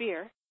just a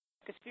fear?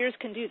 Because fears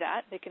can do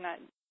that. They cannot,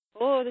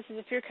 this is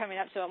a fear coming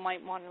up, so it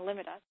might want to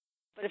limit us.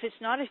 But if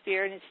it's not a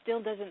fear and it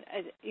still doesn't,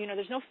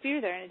 there's no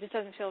fear there and it just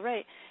doesn't feel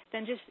right,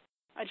 then just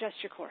adjust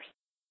your course.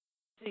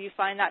 So you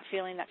find that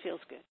feeling that feels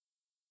good.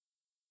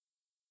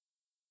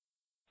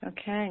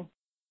 Okay.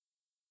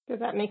 Does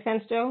that make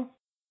sense, Joe?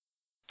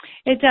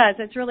 It does.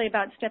 It's really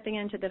about stepping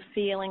into the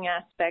feeling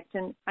aspect,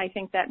 and I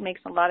think that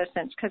makes a lot of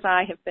sense because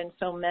I have been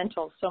so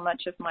mental so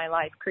much of my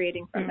life,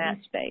 creating from that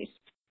space,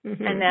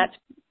 and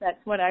that's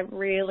what I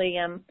really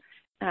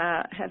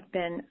have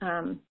been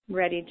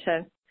ready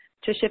to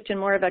shift in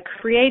more of a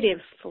creative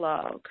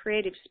flow,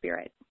 creative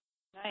spirit.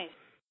 Nice.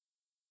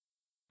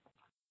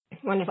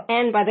 Wonderful.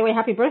 And by the way,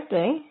 happy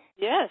birthday.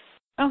 Yes.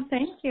 Oh,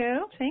 thank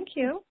you. Thank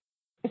you.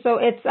 So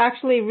it's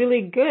actually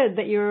really good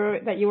that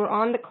you were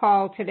on the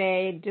call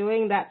today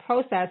doing that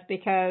process,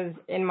 because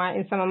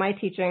in some of my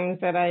teachings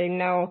that I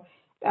know,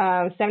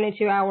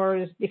 72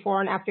 hours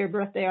before and after your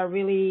birthday are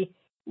really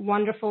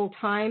wonderful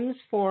times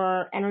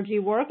for energy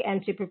work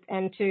and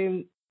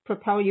to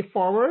propel you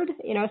forward.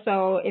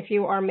 So if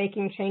you are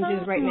making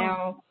changes right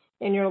now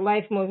in your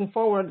life moving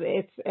forward,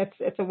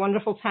 it's a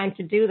wonderful time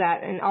to do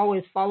that, and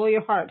always follow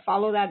your heart,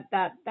 follow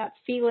that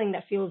feeling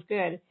that feels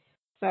good.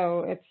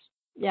 So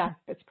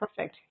it's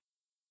perfect.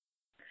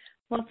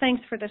 Well,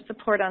 thanks for the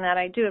support on that.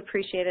 I do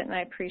appreciate it, and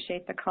I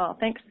appreciate the call.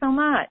 Thanks so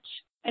much.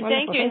 And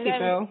wonderful. Thank you,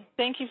 Joe.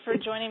 Thank you for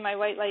joining my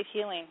White Light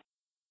Healing.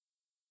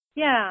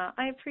 Yeah,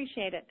 I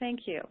appreciate it.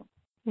 Thank you.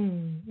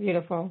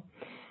 Beautiful.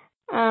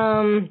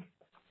 So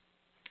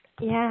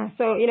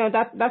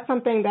that's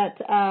something that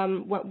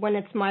when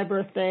it's my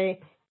birthday,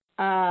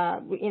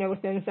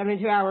 within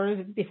 72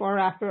 hours before or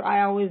after,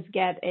 I always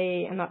get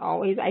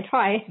I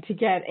try to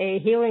get a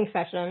healing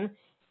session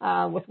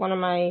with one of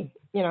my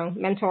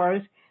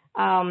mentors.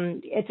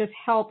 It just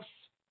helps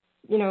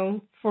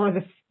for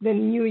the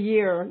new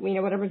year,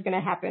 whatever's going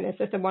to happen. It's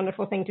just a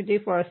wonderful thing to do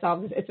for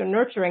ourselves. It's a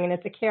nurturing, and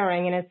it's a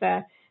caring, and it's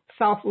a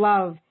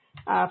self-love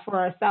for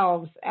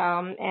ourselves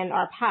and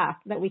our path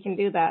that we can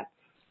do that.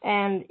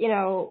 And,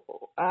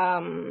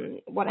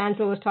 what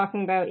Angela was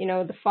talking about,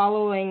 the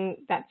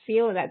following that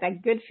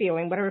that good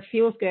feeling, whatever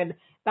feels good,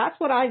 that's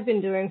what I've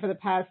been doing for the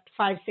past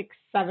 5, 6,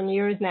 7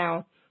 years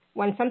now.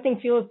 When something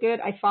feels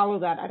good, I follow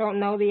that. I don't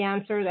know the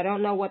answers. I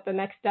don't know what the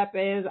next step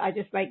is. I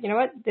just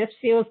this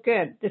feels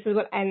good. This is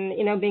what, and,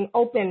 being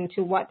open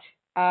to what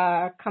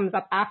comes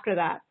up after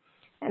that.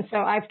 And so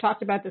I've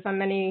talked about this on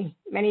many,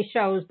 many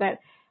shows, but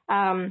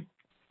I'm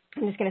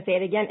just going to say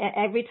it again.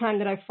 Every time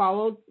that I've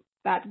followed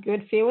that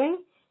good feeling,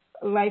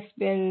 life's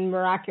been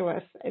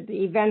miraculous.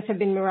 The events have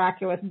been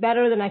miraculous,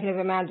 better than I could have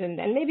imagined.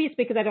 And maybe it's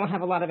because I don't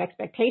have a lot of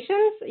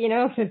expectations,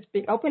 it's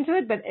being open to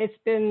it, but it's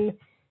been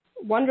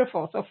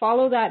wonderful. So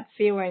follow that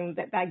feeling,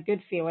 that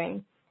good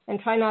feeling, and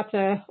try not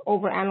to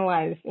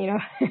overanalyze,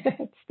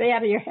 stay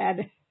out of your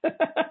head.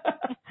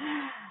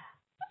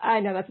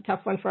 I know that's a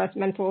tough one for us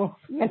mental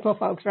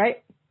folks,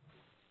 right?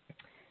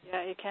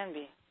 Yeah, it can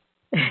be.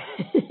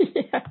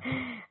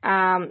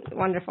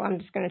 Wonderful. I'm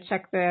just going to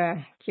check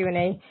the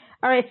Q&A.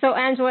 All right. So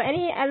Angela,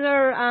 any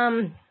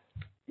other,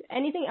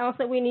 anything else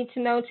that we need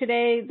to know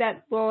today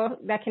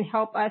that can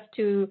help us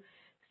to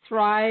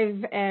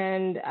thrive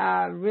and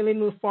really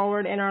move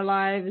forward in our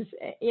lives,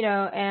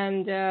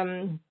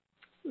 and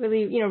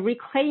really,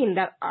 reclaim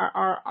that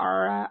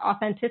our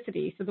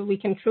authenticity, so that we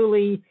can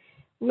truly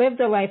live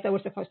the life that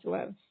we're supposed to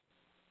live?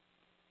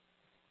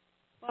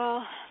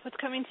 Well, what's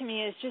coming to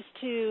me is just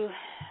to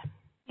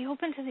be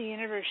open to the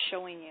universe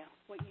showing you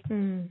what you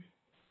do.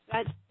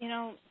 That,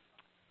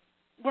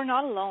 we're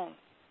not alone.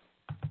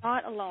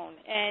 Not alone.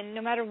 And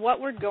no matter what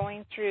we're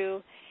going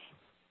through,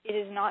 it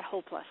is not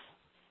hopeless.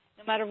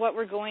 No matter what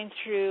we're going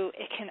through,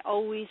 it can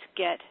always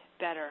get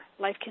better.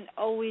 Life can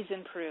always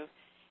improve.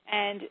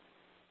 And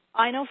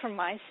I know for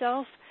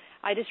myself,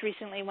 I just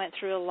recently went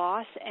through a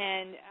loss,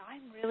 and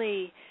I'm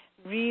really,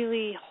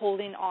 really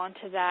holding on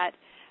to that,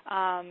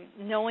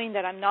 knowing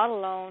that I'm not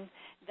alone,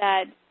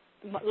 that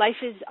life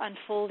is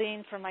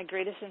unfolding for my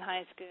greatest and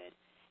highest good,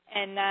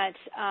 and that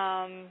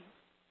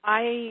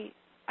I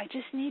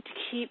just need to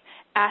keep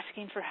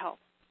asking for help.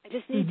 I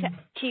just need to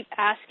keep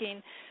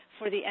asking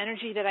for the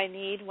energy that I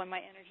need when my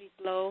energy's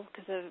low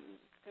because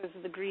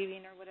of the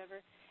grieving or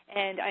whatever.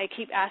 And I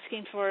keep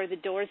asking for the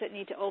doors that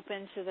need to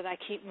open so that I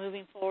keep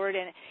moving forward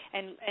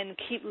and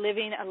keep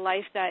living a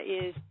life that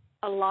is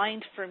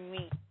aligned for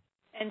me.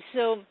 And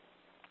so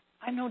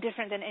I'm no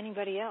different than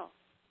anybody else.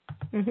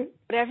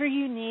 Whatever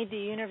you need, the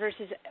universe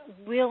is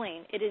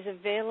willing. It is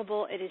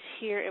available. It is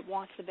here. It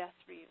wants the best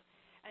for you.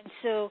 And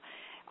so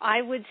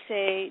I would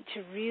say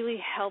to really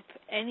help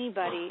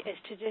anybody is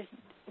to just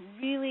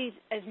really,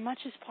 as much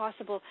as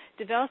possible,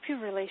 develop your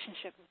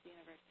relationship with the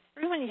universe.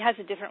 Everyone has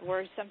a different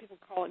word. Some people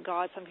call it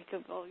God. Some people,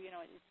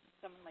 it's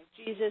someone like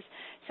Jesus.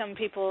 Some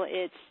people,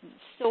 it's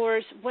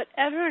source.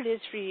 Whatever it is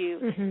for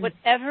you,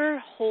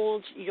 whatever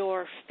holds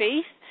your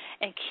faith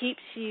and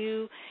keeps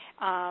you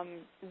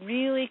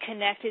really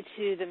connected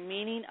to the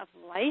meaning of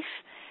life,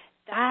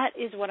 that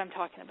is what I'm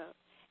talking about.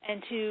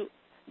 And to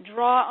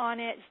draw on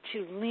it,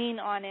 to lean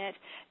on it,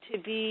 to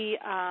be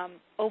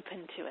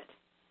open to it.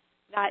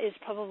 That is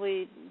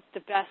probably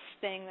the best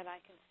thing that I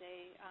can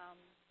say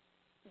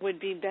would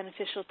be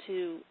beneficial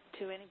to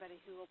anybody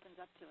who opens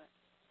up to it.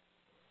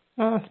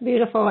 Oh, it's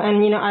beautiful.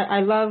 And,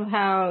 I love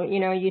how,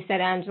 you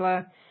said,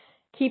 Angela,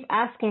 keep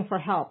asking for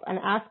help and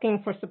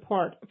asking for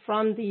support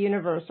from the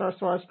universe or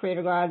source,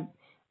 creator, God,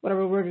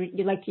 whatever word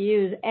you'd like to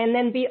use, and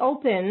then be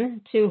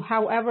open to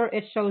however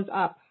it shows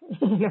up.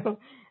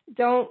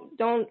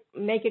 Don't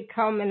make it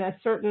come in a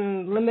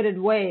certain limited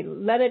way.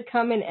 Let it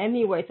come in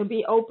any way. So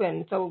be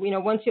open. So,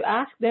 once you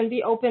ask, then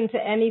be open to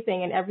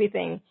anything and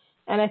everything.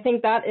 And I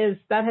think that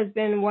has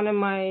been one of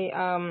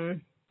my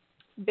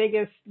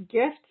biggest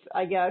gifts,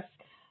 I guess,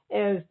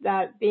 is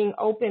that being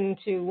open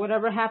to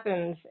whatever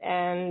happens,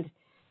 and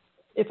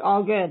it's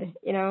all good,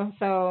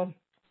 So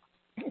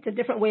it's a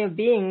different way of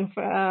being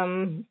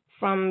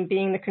from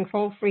being the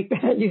control freak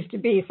that I used to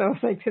be. So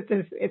it's like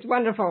it's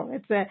wonderful.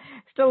 It's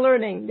still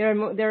learning.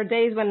 There are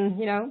days when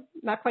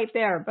not quite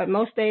there, but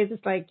most days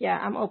it's like, yeah,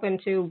 I'm open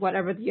to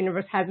whatever the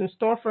universe has in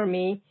store for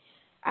me,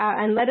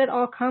 and let it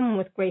all come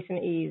with grace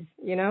and ease.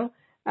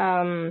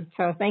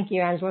 So thank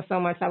you, Angela, so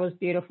much. That was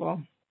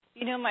beautiful.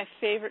 My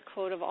favorite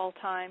quote of all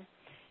time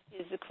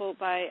is the quote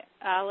by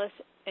Alice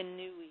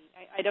Inouye.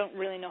 I don't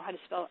really know how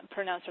to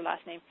pronounce her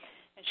last name.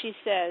 And she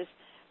says,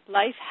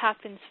 "Life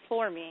happens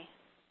for me,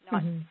 not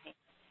to me."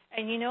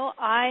 And,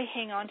 I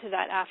hang on to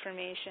that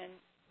affirmation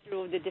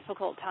through the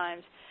difficult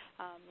times,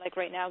 like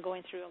right now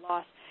going through a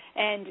loss.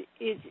 And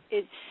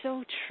it's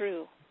so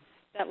true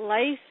that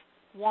life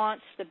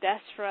wants the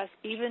best for us,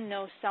 even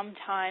though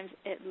sometimes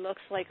it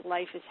looks like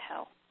life is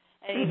hell.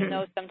 And even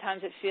though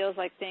sometimes it feels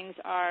like things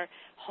are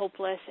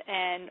hopeless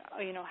and,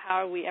 how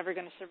are we ever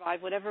going to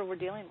survive whatever we're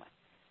dealing with.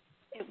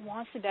 It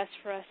wants the best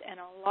for us, and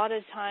a lot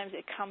of times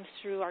it comes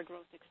through our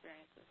growth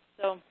experiences.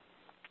 So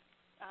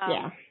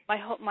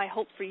my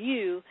hope for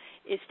you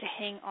is to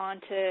hang on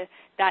to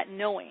that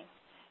knowing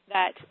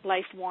that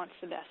life wants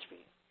the best for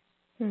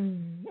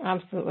you.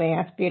 Absolutely.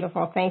 That's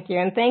beautiful. Thank you.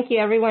 And thank you,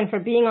 everyone, for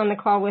being on the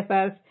call with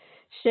us,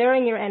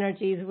 sharing your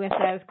energies with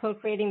us,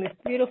 co-creating this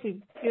beautiful,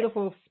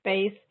 beautiful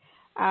space.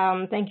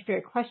 Thank you for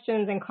your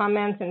questions and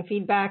comments and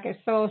feedback. I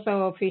so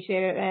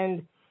appreciate it.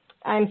 And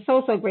I'm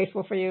so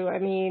grateful for you. I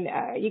mean,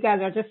 you guys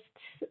are just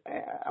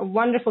a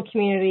wonderful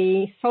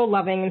community, so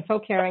loving and so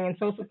caring and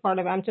so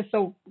supportive. I'm just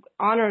so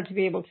honored to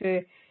be able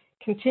to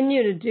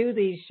continue to do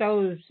these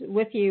shows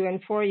with you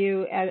and for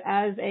you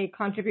as a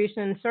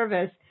contribution and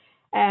service.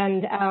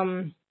 And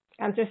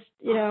I'm just,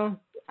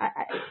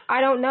 I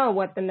don't know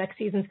what the next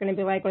season's going to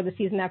be like, or the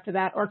season after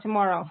that, or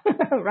tomorrow,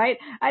 right?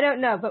 I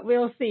don't know, but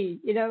we'll see,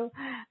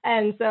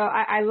 And so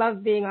I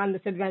love being on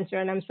this adventure,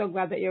 and I'm so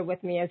glad that you're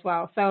with me as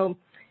well. So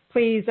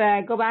please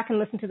go back and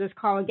listen to this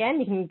call again.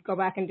 You can go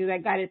back and do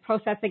that guided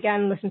process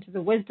again, listen to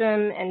the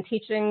wisdom and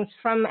teachings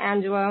from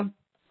Angela,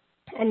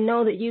 and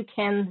know that you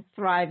can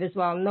thrive as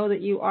well. Know that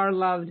you are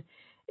loved.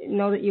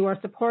 Know that you are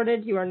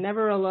supported. You are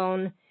never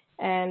alone,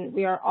 and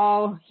we are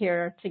all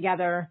here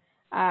together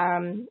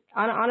on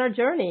our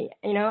journey,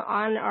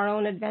 on our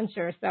own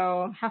adventure.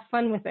 So have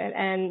fun with it,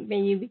 and may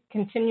you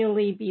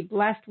continually be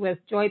blessed with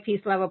joy,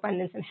 peace, love,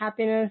 abundance, and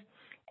happiness.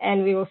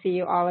 And we will see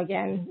you all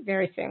again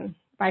very soon.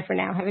 Bye for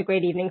now. Have a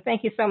great evening.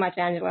 Thank you so much,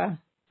 Angela.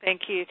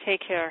 Thank you.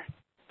 Take care.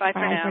 Bye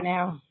for now. Bye for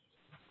now.